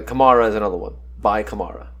 3 because Kamara is another one. Buy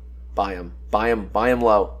Kamara, buy him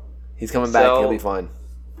low. He's coming back. He'll be fine.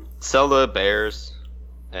 Sell the Bears.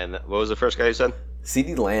 And what was the first guy you said?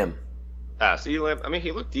 CeeDee Lamb. CeeDee Lamb. I mean,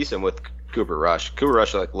 he looked decent with Cooper Rush. Cooper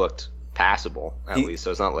Rush looked passable at least,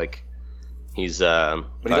 so it's not like he's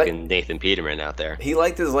fucking Nathan Peterman out there. He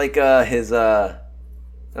liked his I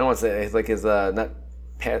don't want to say it's like his not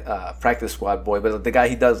practice squad boy, but the guy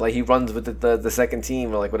he does he runs with the second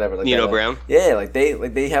team or whatever. Like Nino Brown. Yeah,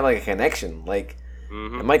 they have a connection.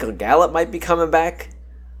 And Michael Gallup might be coming back.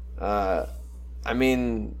 I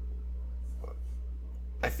mean,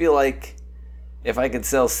 I feel like if I could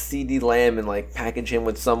sell CeeDee Lamb and package him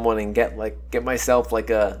with someone and get myself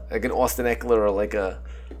an Austin Eckler or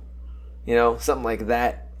something like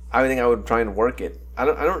that, I think I would try and work it. I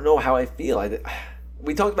don't know how I feel.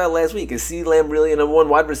 We talked about it last week. Is CeeDee Lamb really a number 1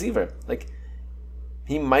 wide receiver?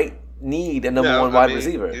 He might need a number 1 wide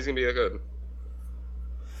receiver. He's gonna be a good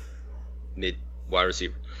mid wide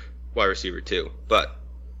receiver too. But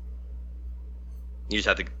you just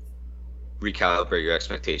have to recalibrate your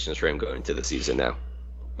expectations for him going into the season now,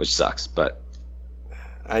 which sucks. But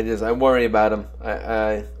I worry about him.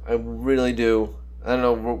 I really do. I don't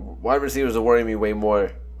know. Wide receivers are worrying me way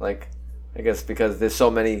more. I guess because there's so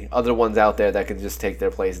many other ones out there that could just take their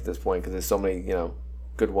place at this point because there's so many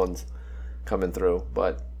good ones coming through.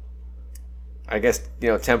 But I guess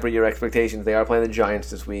temper your expectations. They are playing the Giants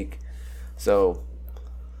this week, so.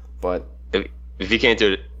 But if you can't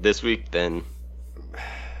do it this week, then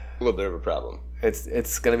little bit of a problem.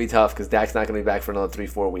 It's going to be tough because Dak's not going to be back for another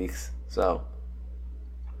 3-4 weeks. So,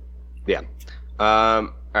 yeah. All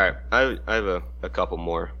right. I have a couple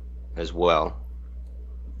more as well.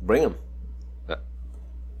 Bring him.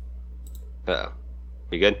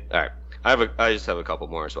 You good? All right. I just have a couple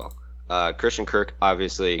more as well. Christian Kirk,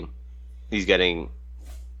 obviously, he's getting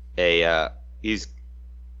he's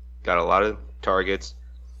got a lot of targets,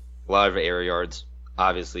 a lot of air yards.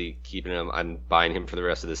 Obviously, keeping him. I'm buying him for the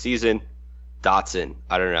rest of the season. Dotson,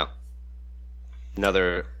 I don't know.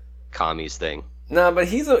 Another commies thing. No, but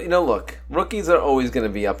he's look, rookies are always going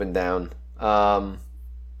to be up and down.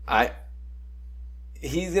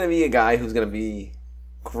 He's going to be a guy who's going to be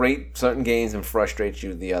great certain games and frustrate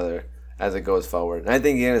you the other as it goes forward. And I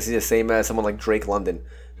think you're going to see the same as someone like Drake London.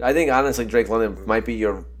 I think honestly Drake London might be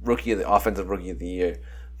your offensive rookie of the year.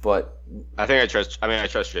 But I trust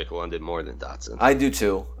Drake London more than Dotson. I do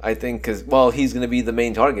too. I think because he's going to be the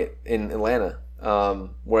main target in Atlanta.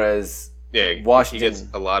 Whereas Washington, he gets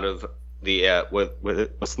a lot of the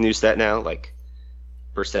what's the new stat now? Like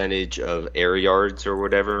percentage of air yards or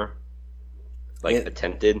whatever,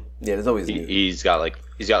 attempted. Yeah, there's always he's got like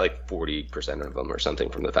 40% of them or something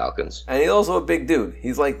from the Falcons. And he's also a big dude.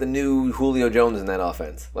 He's like the new Julio Jones in that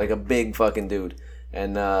offense, like a big fucking dude.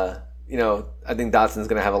 And I think Dotson's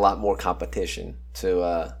going to have a lot more competition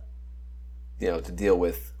to deal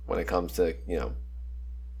with when it comes to,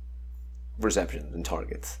 receptions and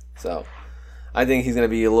targets. So I think he's going to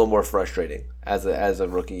be a little more frustrating as a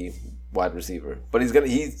rookie wide receiver. But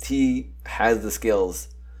he has the skills,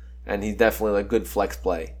 and he's definitely a good flex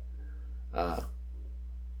play.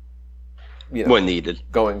 When needed.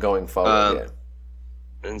 Going forward,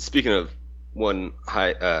 And speaking of one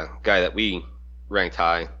high guy that we ranked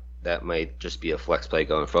high, that might just be a flex play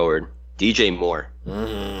going forward. DJ Moore.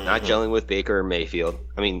 Mm-hmm. Not gelling with Baker or Mayfield.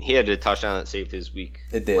 I mean, he had a touchdown that saved his week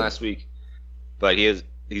last week. But he's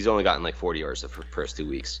only gotten like 40 yards the first 2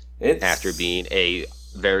 weeks. After being a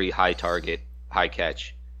very high target, high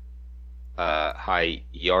catch, high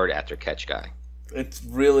yard after catch guy. It's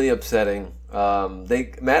really upsetting.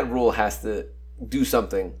 Matt Rule has to do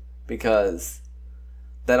something because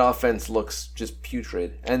that offense looks just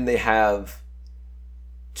putrid. And they have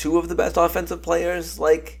two of the best offensive players,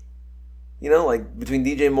 between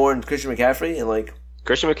DJ Moore and Christian McCaffrey, and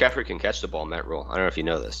Christian McCaffrey can catch the ball, Matt Rule. I don't know if you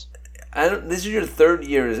know this. This is your third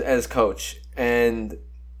year as coach, and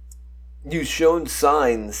you showed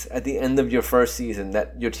signs at the end of your first season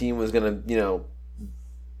that your team was going to,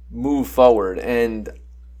 move forward, and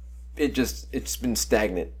it's been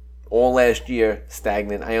stagnant all last year.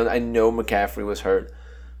 Stagnant. I know McCaffrey was hurt,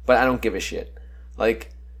 but I don't give a shit.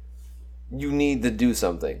 You need to do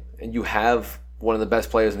something. And you have one of the best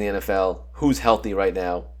players in the NFL who's healthy right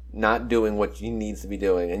now, not doing what he needs to be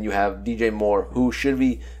doing. And you have DJ Moore, who should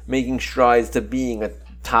be making strides to being a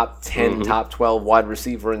top 10, top 12 wide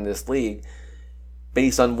receiver in this league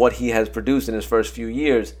based on what he has produced in his first few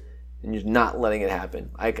years. And you're not letting it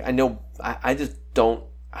happen. I just don't.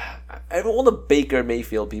 All the Baker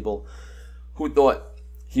Mayfield people who thought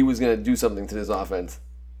he was going to do something to this offense,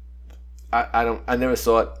 I never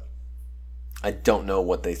saw it. I don't know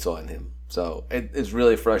what they saw in him. So it's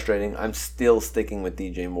really frustrating. I'm still sticking with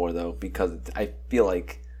DJ Moore, though, because I feel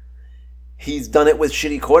like he's done it with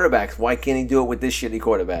shitty quarterbacks. Why can't he do it with this shitty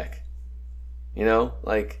quarterback?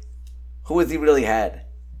 Who has he really had?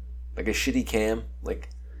 A shitty Cam?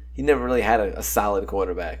 He never really had a solid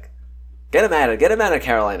quarterback. Get him out of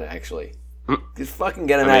Carolina, actually. Just fucking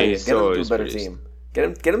get him out of here. Get him to a better team.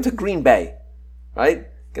 Get him to Green Bay, right?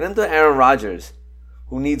 Get him to Aaron Rodgers,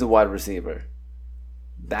 who needs a wide receiver.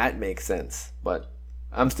 That makes sense. But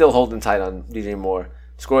I'm still holding tight on DJ Moore.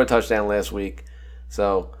 Scored a touchdown last week.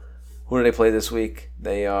 So, who do they play this week?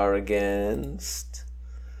 They are against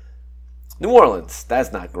New Orleans.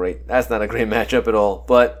 That's not great. That's not a great matchup at all.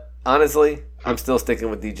 But, honestly, I'm still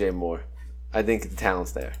sticking with DJ Moore. I think the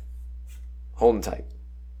talent's there. Holding tight.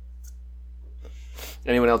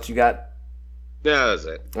 Anyone else you got? Yeah, that's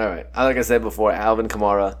it. All right. Like I said before, Alvin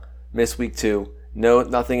Kamara missed week 2. No,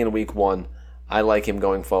 nothing in week 1. I like him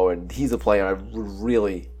going forward. He's a player I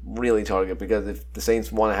really, really target because if the Saints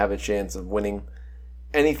want to have a chance of winning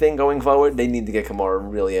anything going forward, they need to get Kamara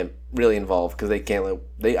really, really involved because they can't.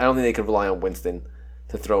 I don't think they could rely on Winston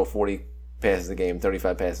to throw 40 passes a game,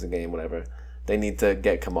 35 passes a game, whatever. They need to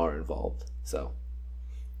get Kamara involved. So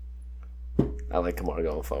I like Kamara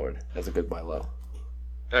going forward. That's a good buy low.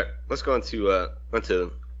 All right, let's go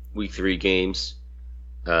onto week 3 games.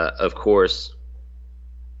 Of course,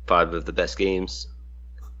 5 of the best games.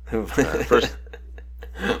 First,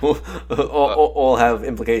 all have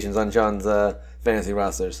implications on John's fantasy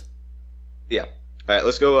rosters. Yeah. All right,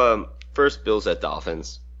 let's go. First, Bills at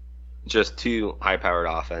Dolphins. Just two high-powered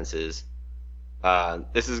offenses.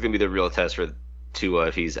 This is going to be the real test for Tua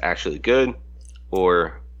if he's actually good,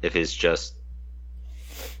 or if he's just,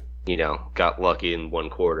 got lucky in one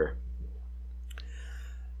quarter.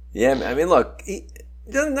 Yeah, I mean, look,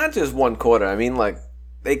 not just one quarter. I mean, like,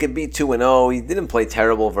 they could be 2-0. He didn't play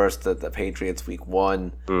terrible versus the Patriots week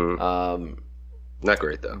 1. Not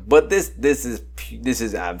great though. But this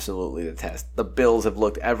is absolutely the test. The Bills have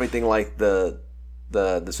looked everything like the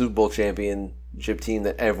Super Bowl championship team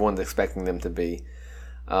that everyone's expecting them to be.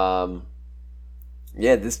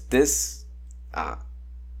 This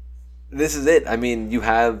is it. I mean, you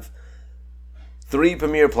have 3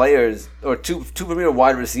 premier players or two premier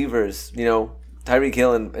wide receivers. Tyreek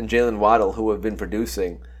Hill and Jalen Waddle, who have been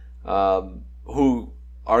producing, who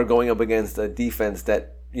are going up against a defense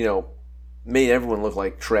that made everyone look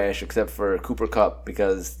like trash except for Cooper Kupp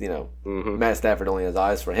because Matt Stafford only has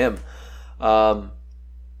eyes for him. So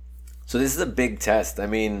this is a big test. I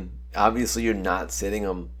mean, obviously you're not sitting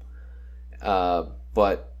him,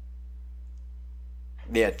 but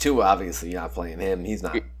yeah, Tua, obviously you're not playing him. He's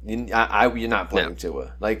not. You're not playing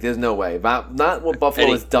Tua. Like, there's no way. Not what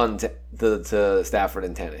Buffalo has done to Stafford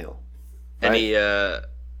and Tannehill. Right? Any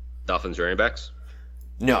Dolphins running backs?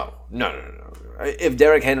 No. If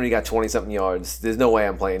Derrick Henry got 20-something yards, there's no way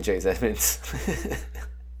I'm playing Chase Edmonds.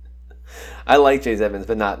 I like Chase Edmonds,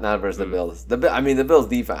 but not versus the Bills. The Bills'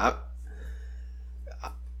 defense.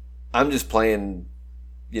 I'm just playing.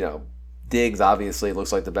 Diggs obviously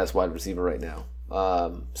looks like the best wide receiver right now.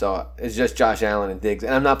 So it's just Josh Allen and Diggs,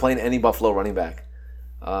 and I'm not playing any Buffalo running back.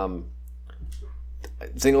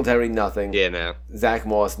 Singletary, nothing. Yeah, no. Zach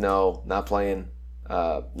Moss, no, not playing.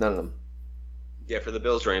 None of them. Yeah, for the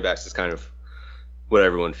Bills running backs, it's kind of what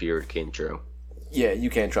everyone feared came true. Yeah, you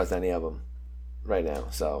can't trust any of them right now.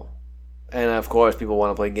 So, and of course, people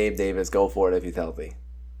want to play Gabe Davis. Go for it if he's healthy.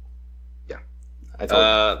 Yeah. I told you.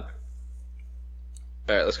 All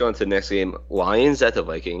right, let's go on to the next game. Lions at the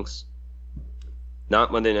Vikings.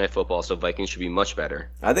 Not Monday Night Football, so Vikings should be much better.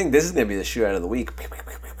 I think this is going to be the shootout of the week.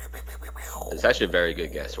 It's actually a very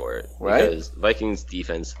good guess for it. Right? Because Vikings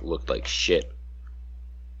defense looked like shit.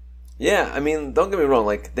 Yeah, I mean, don't get me wrong.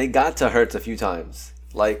 Like, they got to Hurts a few times.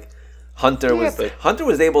 Like, Hunter was in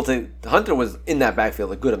that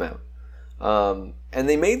backfield a good amount. And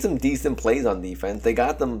they made some decent plays on defense. They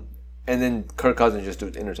got them, and then Kirk Cousins just threw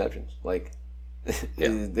interceptions. Like,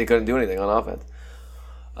 they couldn't do anything on offense.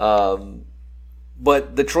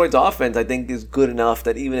 But Detroit's offense, I think, is good enough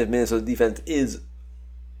that even if Minnesota's defense is,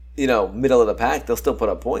 middle of the pack, they'll still put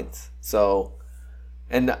up points. So,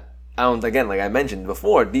 and again, like I mentioned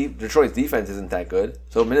before, Detroit's defense isn't that good.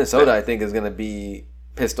 So Minnesota, I think, is going to be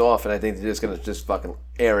pissed off, and I think they're just going to just fucking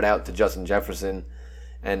air it out to Justin Jefferson,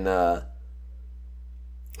 and I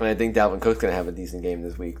think Dalvin Cook's going to have a decent game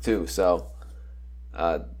this week too. So,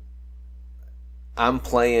 I'm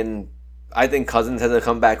playing. I think Cousins has a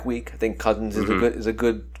comeback week. I think Cousins is a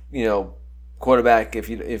good quarterback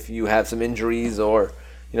if you have some injuries, or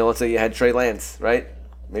let's say you had Trey Lance, right?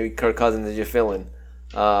 Maybe Kirk Cousins is your fill-in.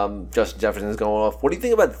 Justin Jefferson is going off. What do you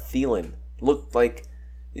think about Thielen? Look like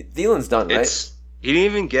Thielen's done, right? He didn't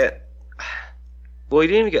even get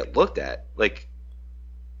looked at. Like,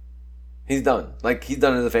 he's done. Like, he's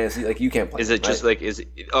done as a fantasy. Like, you can't play. Is it just like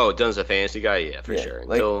done as a fantasy guy? Yeah, for sure.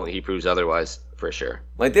 Like, until he proves otherwise, for sure.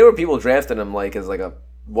 Like, there were people drafting him like as like a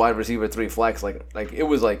wide receiver 3 flex. Like it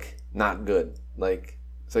was like not good. Like,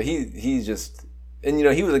 so he's just, and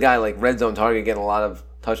he was a guy like red zone target, getting a lot of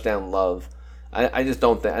touchdown love. I just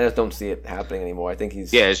don't see it happening anymore. I think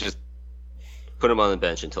he's it's just put him on the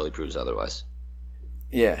bench until he proves otherwise.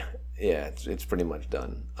 Yeah, it's pretty much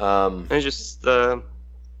done. And just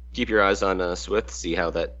keep your eyes on Swift, see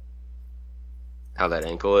how that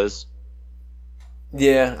ankle is.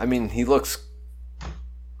 Yeah, I mean, he looks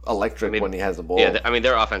electric when he has the ball. Yeah,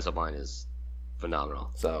 their offensive line is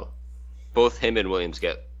phenomenal. So both him and Williams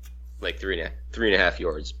get like 3.5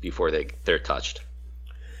 yards before they're touched.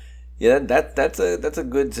 Yeah, that's a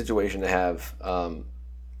good situation to have.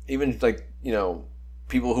 Even like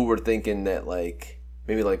people who were thinking that like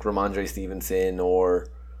maybe like Ramondre Stevenson or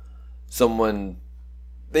someone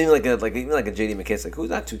maybe like a J.D. McKissick, who's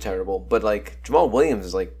not too terrible, but like Jamal Williams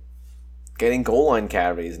is like getting goal line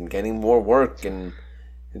carries and getting more work, and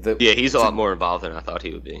he's a lot more involved than I thought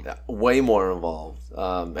he would be. Way more involved,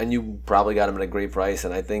 and you probably got him at a great price,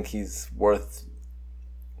 and I think he's worth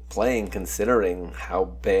playing considering how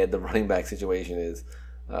bad the running back situation is.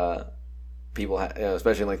 People,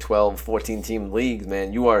 especially in like 12, 14 team leagues,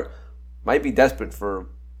 man, you might be desperate for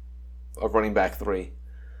a running back 3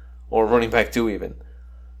 or running back 2 even.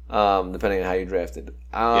 depending on how you drafted.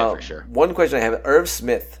 Yeah, for sure. One question I have: Irv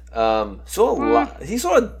Smith he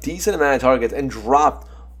saw a decent amount of targets and dropped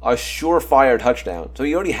a surefire touchdown. So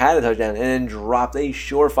he already had a touchdown and then dropped a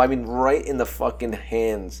surefire. I mean, right in the fucking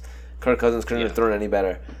hands. Kirk Cousins couldn't have thrown any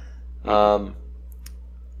better.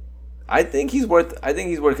 I think he's worth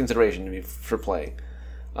consideration for playing.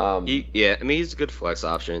 He's a good flex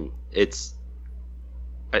option. He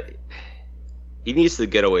needs to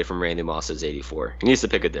get away from Randy Moss's 84. He needs to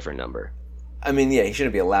pick a different number. I mean, yeah, he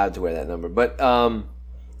shouldn't be allowed to wear that number. But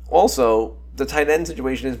also, the tight end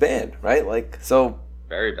situation is bad, right? Like, so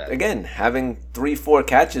very bad. Again, having 3-4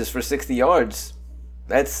 catches for 60 yards,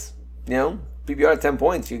 that's PPR at 10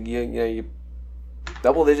 points. You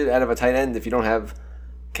double digit out of a tight end if you don't have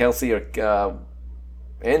Kelsey or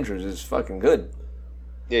Andrews is fucking good.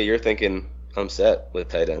 Yeah, you're thinking I'm set with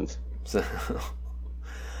tight ends. So,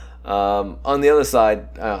 on the other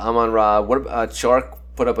side, Amon-Ra. What Chark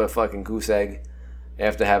put up a fucking goose egg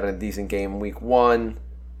after having a decent game week 1.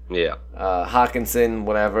 Yeah. Hawkinson,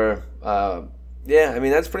 whatever. Yeah, I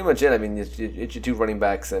mean that's pretty much it. I mean it's your 2 running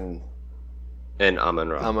backs and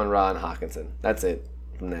Amon-Ra. Amon-Ra and Hawkinson. That's it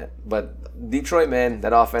from that. But Detroit, man,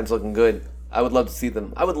 that offense looking good. I would love to see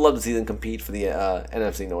them. I would love to see them compete for the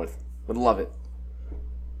NFC North. Would love it.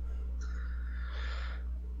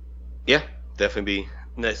 Yeah, definitely be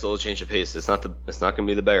a nice little change of pace. It's not going to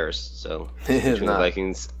be the Bears. So between the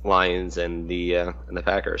Vikings, Lions, and the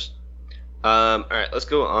Packers. All right, let's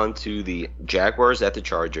go on to the Jaguars at the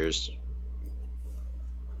Chargers.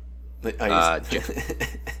 What?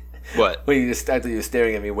 Well, I thought you were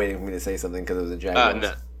staring at me, waiting for me to say something because it was a Jaguars.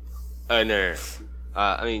 No.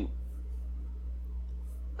 I mean,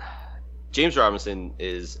 James Robinson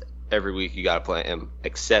is every week you got to play him,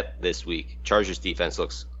 except this week. Chargers defense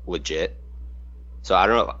looks legit, so I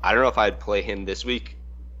don't know if I'd play him this week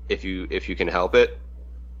if you can help it.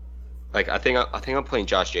 Like I think I'm playing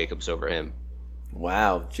Josh Jacobs over him.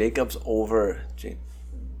 Wow, Jacobs over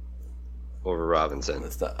Robinson.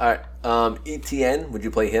 All right, ETN, would you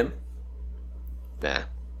play him? Nah.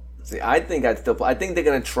 See, I think I'd still play. I think they're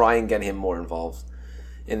gonna try and get him more involved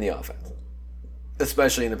in the offense,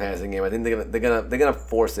 especially in the passing game. I think they're gonna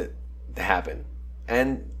force it to happen,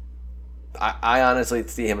 and I honestly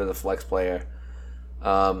see him as a flex player,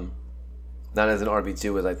 not as an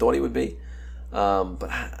RB2 as I thought he would be. But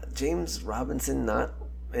James Robinson, not.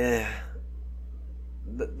 The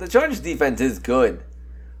Chargers defense is good,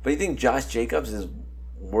 but you think Josh Jacobs is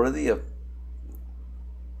worthy of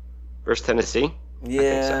versus Tennessee?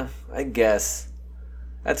 Yeah, I guess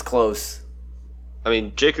that's close. I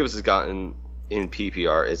mean, Jacobs has gotten in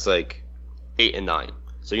PPR. It's like 8 and 9,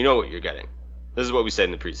 so you know what you're getting. This is what we said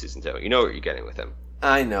in the preseason too. You know what you're getting with him.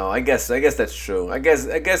 I know. I guess that's true. I guess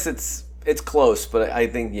it's close, but I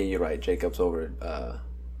think you're right. Jacobs over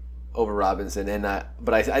Robinson, and I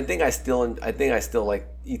think I still like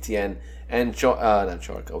ETN and not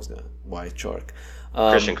Chark. I was gonna why Chark.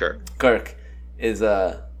 Christian Kirk. Kirk is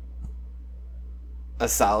a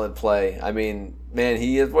solid play. I mean, man,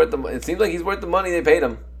 he is worth it seems like he's worth the money they paid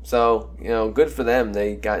him. So good for them.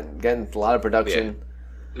 They getting a lot of production. Yeah.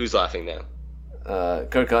 Who's laughing now?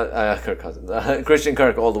 Kirk Cousins, Christian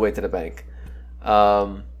Kirk, all the way to the bank.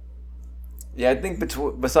 I think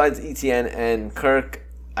besides ETN and Kirk,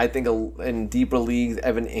 I think in deeper leagues,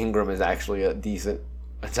 Evan Ingram is actually a decent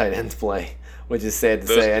tight end play, which is sad to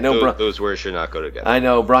say. I know those words should not go together. I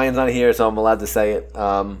know Brian's not here, so I'm allowed to say it.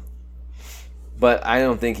 But I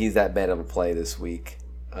don't think he's that bad of a play this week.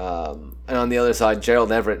 And on the other side,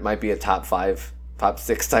 Gerald Everett might be a top 5, top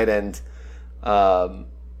 6 tight end.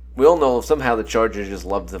 We all know somehow the Chargers just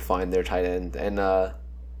love to find their tight end. And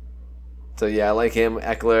so, yeah, I like him.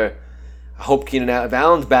 Eckler. I hope Keenan Allen. If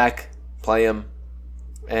Allen's back, play him.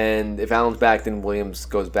 And if Allen's back, then Williams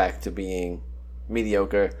goes back to being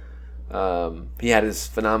mediocre. He had his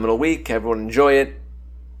phenomenal week. Everyone enjoy it.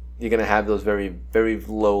 You're going to have those very, very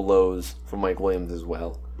low lows from Mike Williams as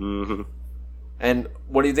well. Mm-hmm. And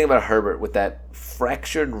what do you think about Herbert with that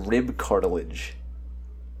fractured rib cartilage?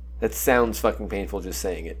 That sounds fucking painful just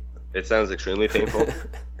saying it. It sounds extremely painful.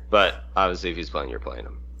 But obviously if he's playing, you're playing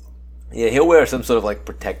him. Yeah, he'll wear some sort of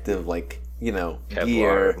protective Kevlar.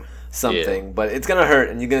 gear, something. Yeah. But it's going to hurt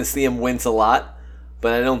and you're going to see him wince a lot.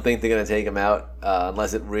 But I don't think they're going to take him out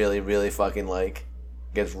unless it really, really fucking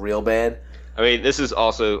gets real bad. I mean, this is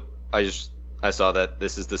also... I saw that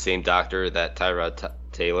this is the same doctor that Tyrod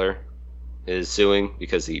Taylor is suing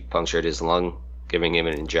because he punctured his lung, giving him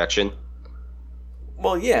an injection.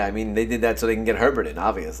 Well, yeah, I mean, they did that so they can get Herbert in,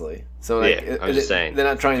 obviously. So I'm just saying. They're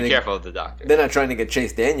not trying to be careful of the doctor. They're not trying to get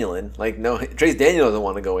Chase Daniel in. No, Chase Daniel doesn't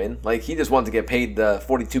want to go in. He just wants to get paid the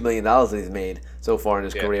 $42 million that he's made so far in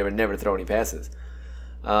his career and never throw any passes.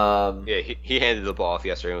 He handed the ball off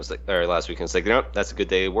yesterday and was like, or last week, and was like, that's a good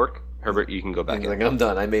day of work. Herbert, you can go back. He's like, I'm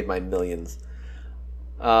done. I made my millions.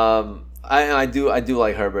 I do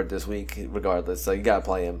like Herbert this week, regardless. So you gotta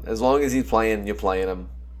play him. As long as he's playing, you're playing him.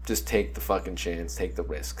 Just take the fucking chance. Take the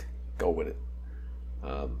risk. Go with it.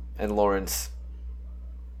 And Lawrence,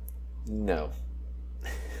 no.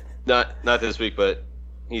 Not this week, but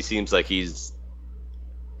he seems like he's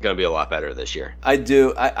going to be a lot better this year. I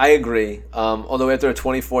do. I agree. Although after a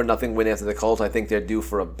 24-0 win after the Colts, I think they're due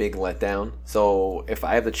for a big letdown. So if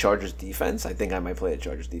I have the Chargers defense, I think I might play the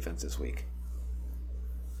Chargers defense this week.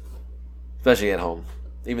 Especially at home.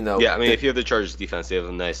 Even though... Yeah, I mean, if you have the Chargers defense, they have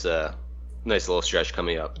a nice little stretch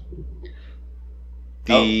coming up.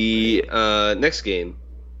 The next game,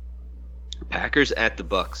 Packers at the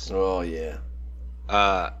Bucks. Oh, yeah.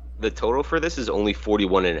 The total for this is only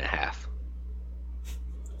 41.5.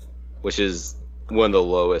 Which is one of the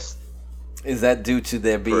lowest. Is that due to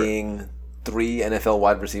there being 3 NFL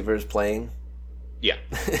wide receivers playing? Yeah.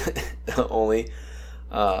 Only.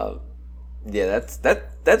 Yeah,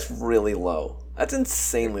 that's really low. That's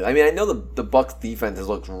insanely. I mean, I know the Bucks defense has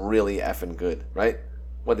looked really effing good, right?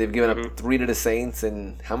 What they've given up 3 to the Saints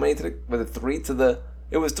and how many to the? Was it 3 to the?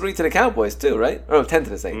 It was 3 to the Cowboys too, right? Or no, 10 to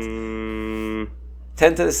the Saints.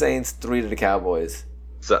 10 to the Saints, 3 to the Cowboys.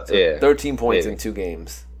 So yeah, 13 points in 2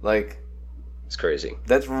 games. Like, it's crazy.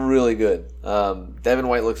 That's really good. Devin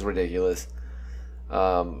White looks ridiculous.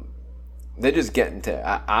 They're just getting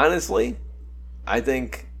to... honestly, I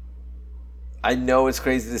think... I know it's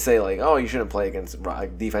crazy to say, like, oh, you shouldn't play against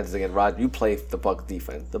defenses against Rodgers. You play the Bucs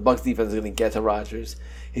defense. The Bucs defense is going to get to Rodgers.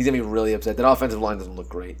 He's going to be really upset. That offensive line doesn't look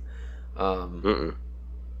great.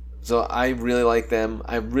 So I really like them.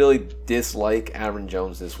 I really dislike Aaron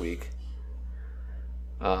Jones this week.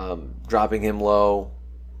 Dropping him low.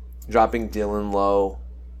 Dropping Dylan low.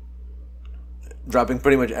 Dropping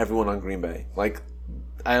pretty much everyone on Green Bay. Like,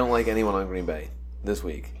 I don't like anyone on Green Bay this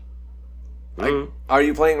week. Like, are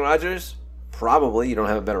you playing Rodgers? Probably. You don't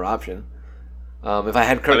have a better option. If I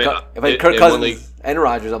had Kirk Cousins and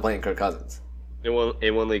Rodgers, I'm playing Kirk Cousins. In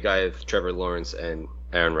one league, I have Trevor Lawrence and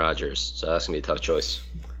Aaron Rodgers, so that's gonna be a tough choice.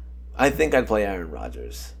 I think I'd play Aaron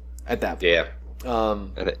Rodgers at that point.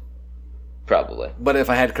 Yeah. Probably. But if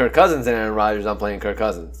I had Kirk Cousins and Aaron Rodgers, I'm playing Kirk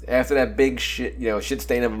Cousins. After that big shit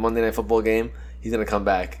stain of a Monday Night Football game, he's gonna come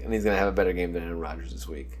back and he's gonna have a better game than Aaron Rodgers this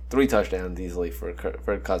week. 3 touchdowns easily for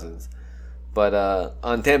Cousins. But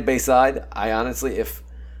on Tampa Bay side, I honestly, if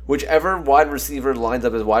whichever wide receiver lines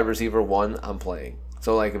up as wide receiver 1, I'm playing.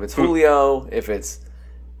 So like if it's Julio, if it's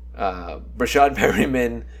Rashad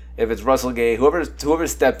Perryman, if it's Russell Gay, whoever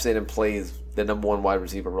steps in and plays the number 1 wide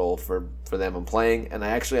receiver role for them, I'm playing. And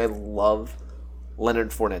I love Leonard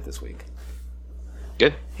Fournette this week.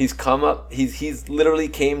 Good. He's come up. He's literally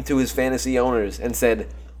came to his fantasy owners and said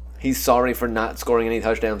he's sorry for not scoring any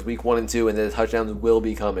touchdowns week 1 and 2, and the touchdowns will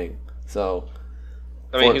be coming. So,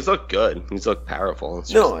 I mean, he's looked good. He's looked powerful.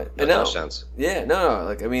 It's no touchdowns. Yeah, no.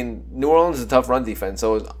 Like, I mean, New Orleans is a tough run defense,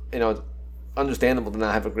 so it's understandable to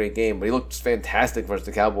not have a great game. But he looked fantastic versus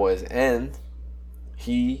the Cowboys, and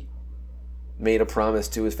he made a promise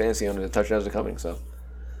to his fantasy owners that touchdowns are coming. So,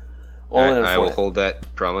 I will hold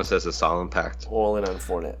that promise as a solemn pact. All in on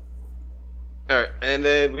Fournette. All right, and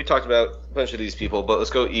then we talked about a bunch of these people, but let's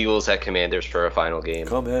go Eagles at Commanders for a final game.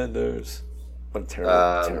 Commanders. What a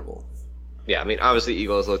terrible. Yeah, I mean, obviously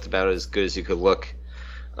Eagles looked about as good as you could look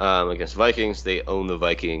against Vikings. They own the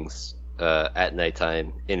Vikings at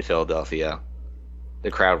nighttime in Philadelphia. The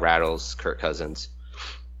crowd rattles Kirk Cousins.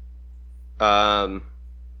 I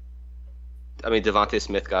mean, Devontae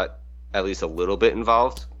Smith got at least a little bit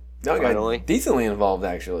involved. No, got decently involved,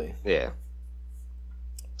 actually. Yeah.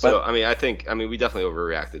 So, I mean, we definitely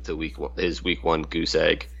overreacted to his week 1 goose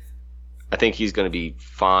egg. I think he's going to be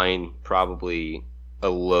fine, probably a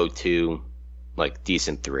low 2, like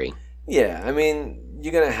decent 3. Yeah, I mean,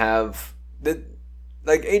 you're going to have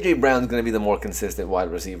A.J. Brown's going to be the more consistent wide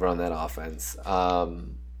receiver on that offense.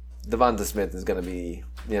 Devonta Smith is going to be,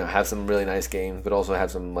 have some really nice games, but also have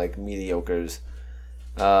some like mediocres.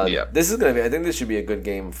 This is going to be. I think this should be a good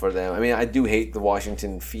game for them. I mean, I do hate the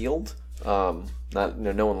Washington field. No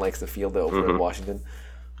one likes the field over in Washington,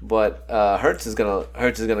 but Hurts is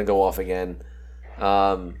gonna go off again.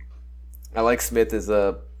 I like Smith as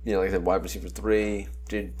a like I said, wide receiver 3.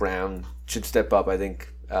 Brown should step up. I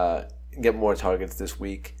think get more targets this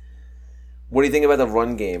week. What do you think about the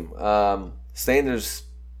run game? Sanders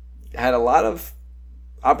had a lot of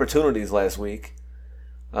opportunities last week,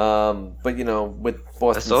 but with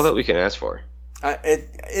Boston, that's all that we can ask for.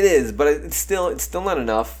 It is, but it's still not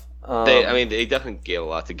enough. They definitely gave a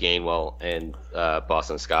lot to Gainwell and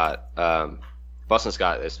Boston Scott. Boston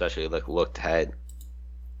Scott especially had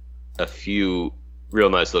a few real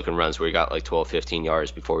nice looking runs where he got like 12, 15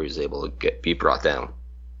 yards before he was able to be brought down.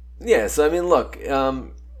 Yeah, so I mean, look,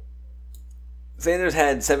 Sanders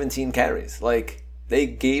had 17 carries. Like, they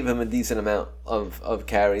gave him a decent amount of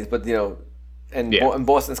carries, but and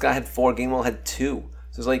Boston Scott had 4, Gainwell had 2.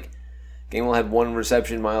 So it's like Gainwell had 1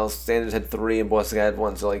 reception, Miles Sanders had 3, and Boston Scott had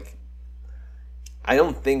 1. So like, I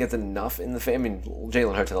don't think it's enough in the. I mean,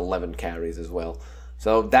 Jalen Hurts had 11 carries as well.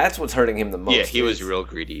 So that's what's hurting him the most. Yeah, he was real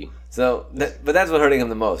greedy. So, but that's what's hurting him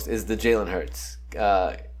the most is the Jalen Hurts.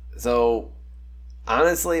 So,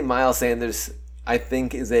 honestly, Miles Sanders, I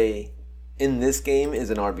think, in this game is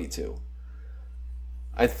an RB2.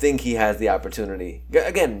 I think he has the opportunity.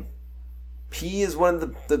 Again, he is one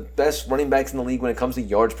of the best running backs in the league when it comes to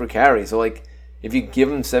yards per carry. So, like, if you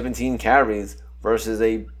give him 17 carries versus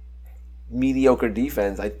a mediocre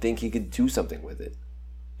defense, I think he could do something with it.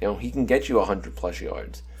 He can get you 100-plus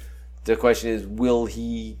yards. The question is, will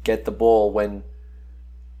he get the ball when,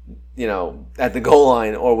 at the goal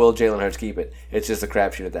line, or will Jalen Hurts keep it? It's just a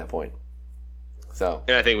crapshoot at that point. So,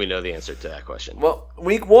 and I think we know the answer to that question. Well,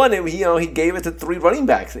 week 1, he gave it to 3 running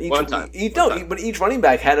backs. But each running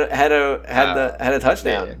back had a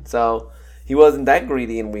touchdown. Yeah. So he wasn't that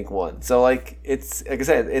greedy in week 1. So it's like I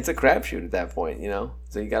said, it's a crapshoot at that point.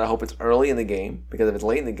 So you gotta hope it's early in the game, because if it's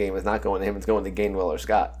late in the game, it's not going to him. It's going to Gainwell or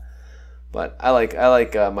Scott. But I like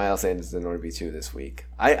Miles Sanders in RB2 this week.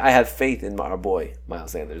 I have faith in our boy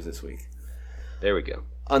Miles Sanders this week. There we go.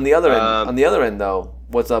 On the other end, though,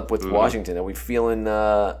 what's up with Washington? Are we feeling?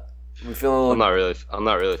 A little... I'm not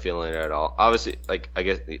really feeling it at all. Obviously,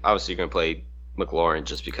 you're gonna play McLaurin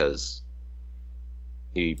just because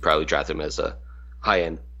you probably drafted him as a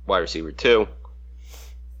high-end wide receiver too.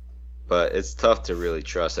 But it's tough to really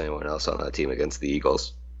trust anyone else on that team against the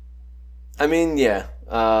Eagles. I mean, yeah.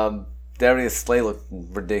 Darius Slay looked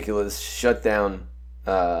ridiculous. Shut down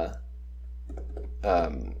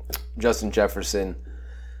Justin Jefferson.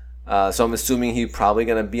 So I'm assuming he's probably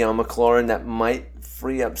going to be on McLaurin. That might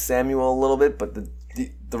free up Samuel a little bit, but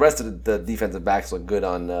the rest of the defensive backs look good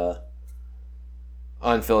on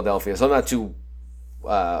Philadelphia. So I'm not too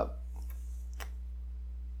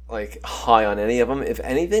high on any of them. If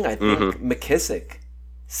anything, I think McKissick,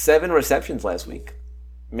 7 receptions last week.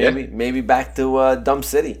 Maybe back to Dump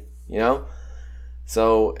City,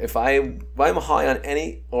 So if I'm high on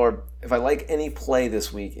any, or if I like any play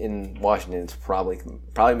this week in Washington, it's probably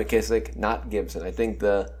McKissick, not Gibson. I think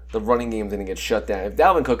the running game's going to get shut down. If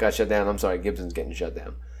Dalvin Cook got shut down, I'm sorry, Gibson's getting shut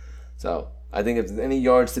down. So I think if there's any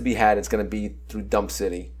yards to be had, it's going to be through Dump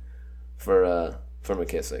City for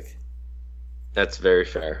McKissick. That's very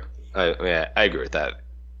fair. I agree with that.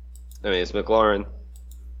 I mean, it's McLaurin.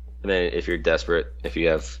 And then if you're desperate, if you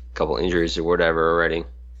have a couple injuries or whatever already,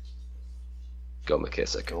 go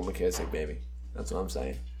McKissick. Go McKissick, baby. That's what I'm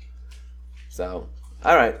saying. So,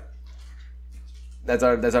 all right. That's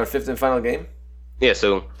our fifth and final game? Yeah,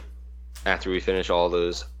 so after we finish all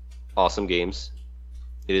those awesome games,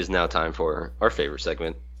 it is now time for our favorite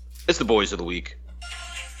segment. It's the Boys of the Week.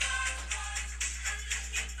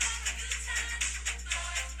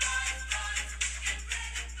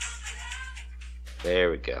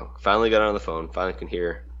 There we go. Finally got on the phone. Finally can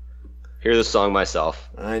hear the song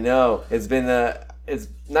myself. I know. It's been it's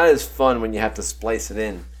not as fun when you have to splice it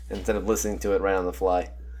in instead of listening to it right on the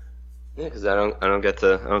fly. Yeah, because I don't get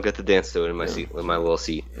to dance to it in my seat, in my little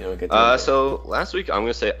seat. You don't get to so last week I'm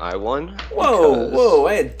gonna say I won. Whoa!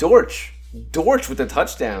 I had Dortch with the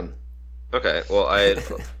touchdown. Okay, well I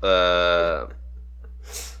had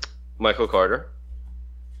Michael Carter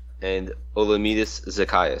and Olamidis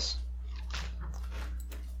Zacchaeus.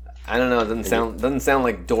 I don't know. It doesn't sound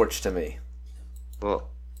like Dortch to me. Well,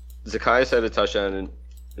 Zacchaeus had a touchdown and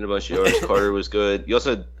a bunch of yards. Carter was good. You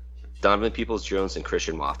also had Donovan Peoples-Jones and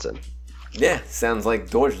Christian Watson. Yeah, sounds like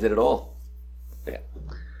Dortch did it all. Yeah.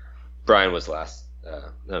 Brian was last.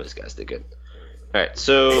 None of his guys did good. All right,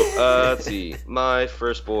 so let's see. My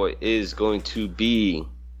first boy is going to be.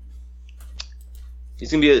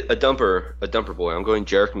 He's going to be a dumper boy. I'm going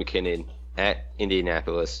Jerick McKinnon at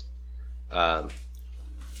Indianapolis.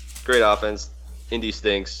 Great offense. Indy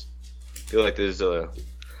stinks. Feel like there's a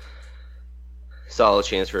solid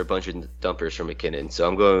chance for a bunch of dumpers from McKinnon. So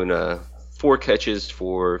I'm going 4 catches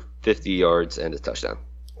for 50 yards and a touchdown.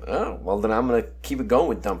 Oh, well, then I'm going to keep it going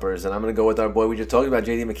with dumpers, and I'm going to go with our boy we just talked about,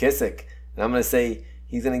 J.D. McKissick. And I'm going to say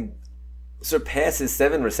he's going to surpass his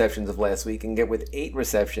 7 receptions of last week and get with 8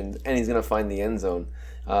 receptions, and he's going to find the end zone.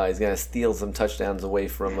 He's going to steal some touchdowns away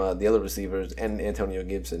from the other receivers and Antonio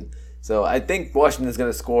Gibson. So I think Washington's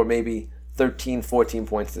going to score maybe 13, 14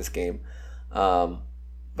 points this game.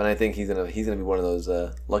 But I think he's gonna be one of those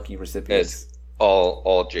lucky recipients. It's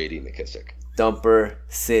all J.D. McKissick. Dumper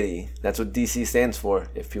City. That's what DC stands for,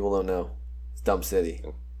 if people don't know. It's Dump City.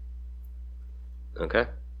 Okay.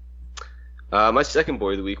 My second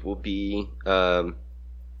boy of the week will be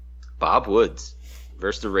Bob Woods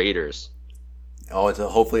versus the Raiders. Oh,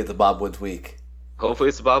 hopefully it's a Bob Woods week. Hopefully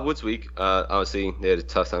it's a Bob Woods week. Obviously, they had a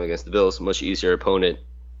tough time against the Bills. Much easier opponent.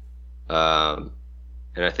 And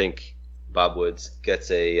I think Bob Woods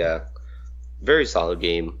gets a very solid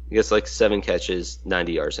game. He gets like 7 catches,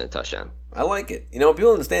 90 yards, and a touchdown. I like it.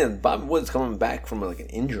 People understand Bob Woods coming back from like an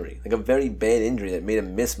injury, like a very bad injury that made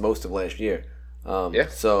him miss most of last year. Yeah.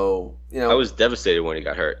 So I was devastated when he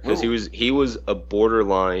got hurt because he was a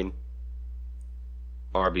borderline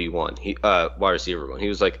RB1, wide receiver one. He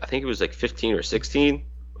was I think he was 15 or 16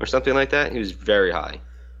 or something like that. He was very high.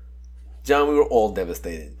 John, we were all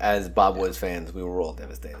devastated as Bob Woods fans. We were all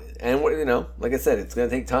devastated, and like I said, it's going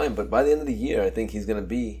to take time. But by the end of the year, I think he's going to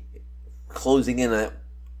be closing in at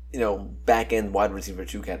back end wide receiver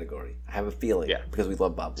 2 category. I have a feeling, because we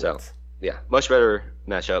love Bob Woods. So yeah, much better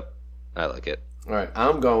matchup. I like it. All right,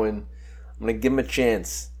 I'm going to give him a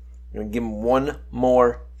chance. I'm going to give him one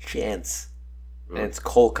more chance, and it's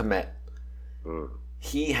Cole Kmet.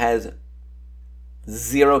 He has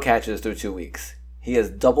 0 catches through 2 weeks. He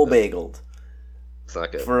has double bageled. It's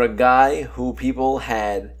not good. For a guy who people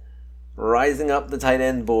had rising up the tight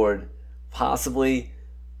end board, possibly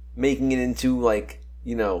making it into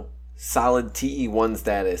solid TE1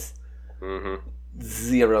 status.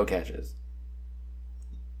 0 catches.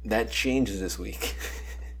 That changes this week.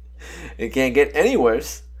 It can't get any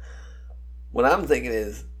worse. What I'm thinking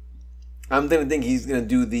is, I'm going to think he's going to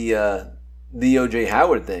do the O.J.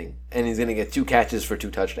 Howard thing, and he's going to get 2 catches for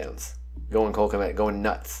 2 touchdowns. Going Cole Kmet, going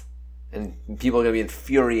nuts. And people are going to be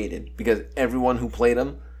infuriated because everyone who played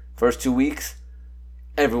him first 2 weeks,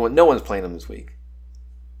 no one's playing him this week.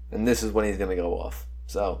 And this is when he's going to go off.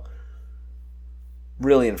 So,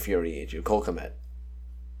 really infuriate you. Cole Kmet.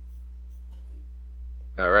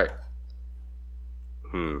 All right.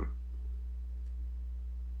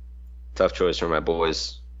 Tough choice for my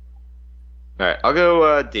boys. All right, I'll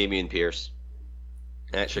go Dameon Pierce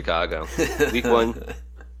at Chicago.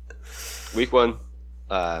 Week one,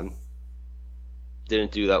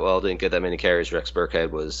 didn't do that well. Didn't get that many carries. Rex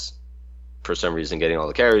Burkhead was, for some reason, getting all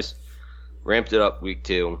the carries. Ramped it up week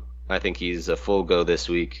 2. I think he's a full go this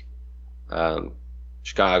week.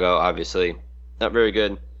 Chicago, obviously, not very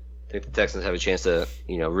good. I think the Texans have a chance to,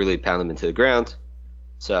 really pound them into the ground.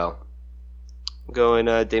 So, I'm going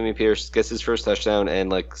Dameon Pierce gets his first touchdown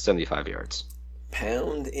and 75 yards.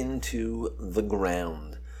 Pound into the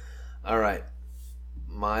ground. All right.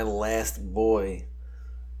 My last boy.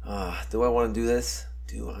 Do I want to do this?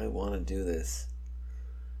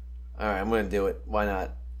 All right, I'm going to do it. Why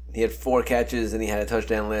not? He had 4 catches and he had a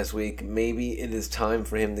touchdown last week. Maybe it is time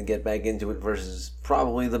for him to get back into it versus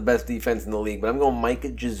probably the best defense in the league. But I'm going Micah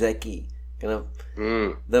Gesicki. The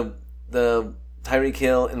Tyreek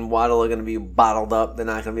Hill and Waddle are going to be bottled up. They're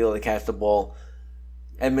not going to be able to catch the ball.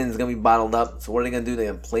 Edmonds is going to be bottled up. So what are they going to do? They're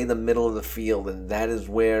going to play the middle of the field, and that is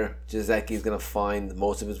where Gesicki is going to find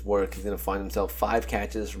most of his work. He's going to find himself 5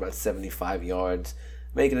 catches for about 75 yards,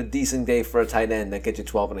 making a decent day for a tight end that gets you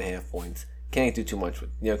 12.5 points. Can't do too much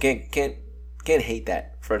with can't hate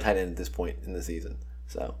that for a tight end at this point in the season.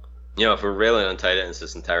 So if we're railing on tight ends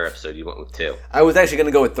this entire episode, you went with 2. I was actually going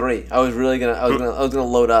to go with 3. I was gonna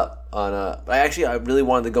load up on I really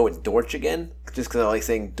wanted to go with Dortch again, just because I like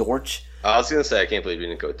saying Dortch. I was going to say, I can't believe you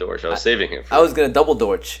didn't go with Dortch. I was saving him. I was going to double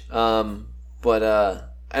Dortch. But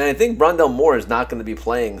I think Rondell Moore is not going to be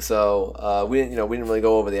playing, so we didn't really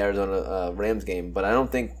go over the Arizona Rams game, but I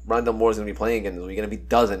don't think Rondell Moore is going to be playing again this week. And if he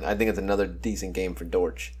doesn't, I think it's another decent game for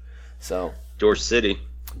Dortch. So Dortch City.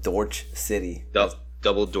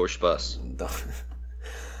 Double Dortch bus.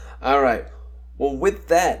 All right. Well, with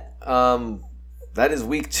that, that is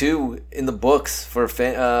week 2 in the books for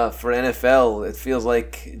NFL. It feels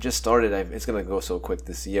like it just started. It's going to go so quick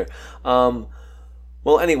this year.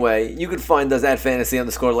 Well, anyway, you can find us at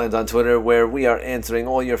 @fantasy_lens on Twitter, where we are answering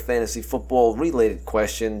all your fantasy football related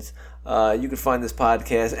questions. You can find this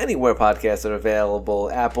podcast anywhere podcasts are available: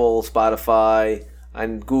 Apple, Spotify,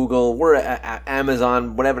 and Google. We're at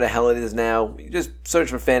Amazon, whatever the hell it is now. You just search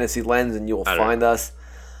for Fantasy Lens and you will find us.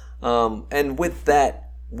 And with that,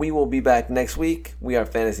 we will be back next week. We are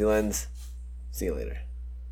Fantasy Lens. See you later.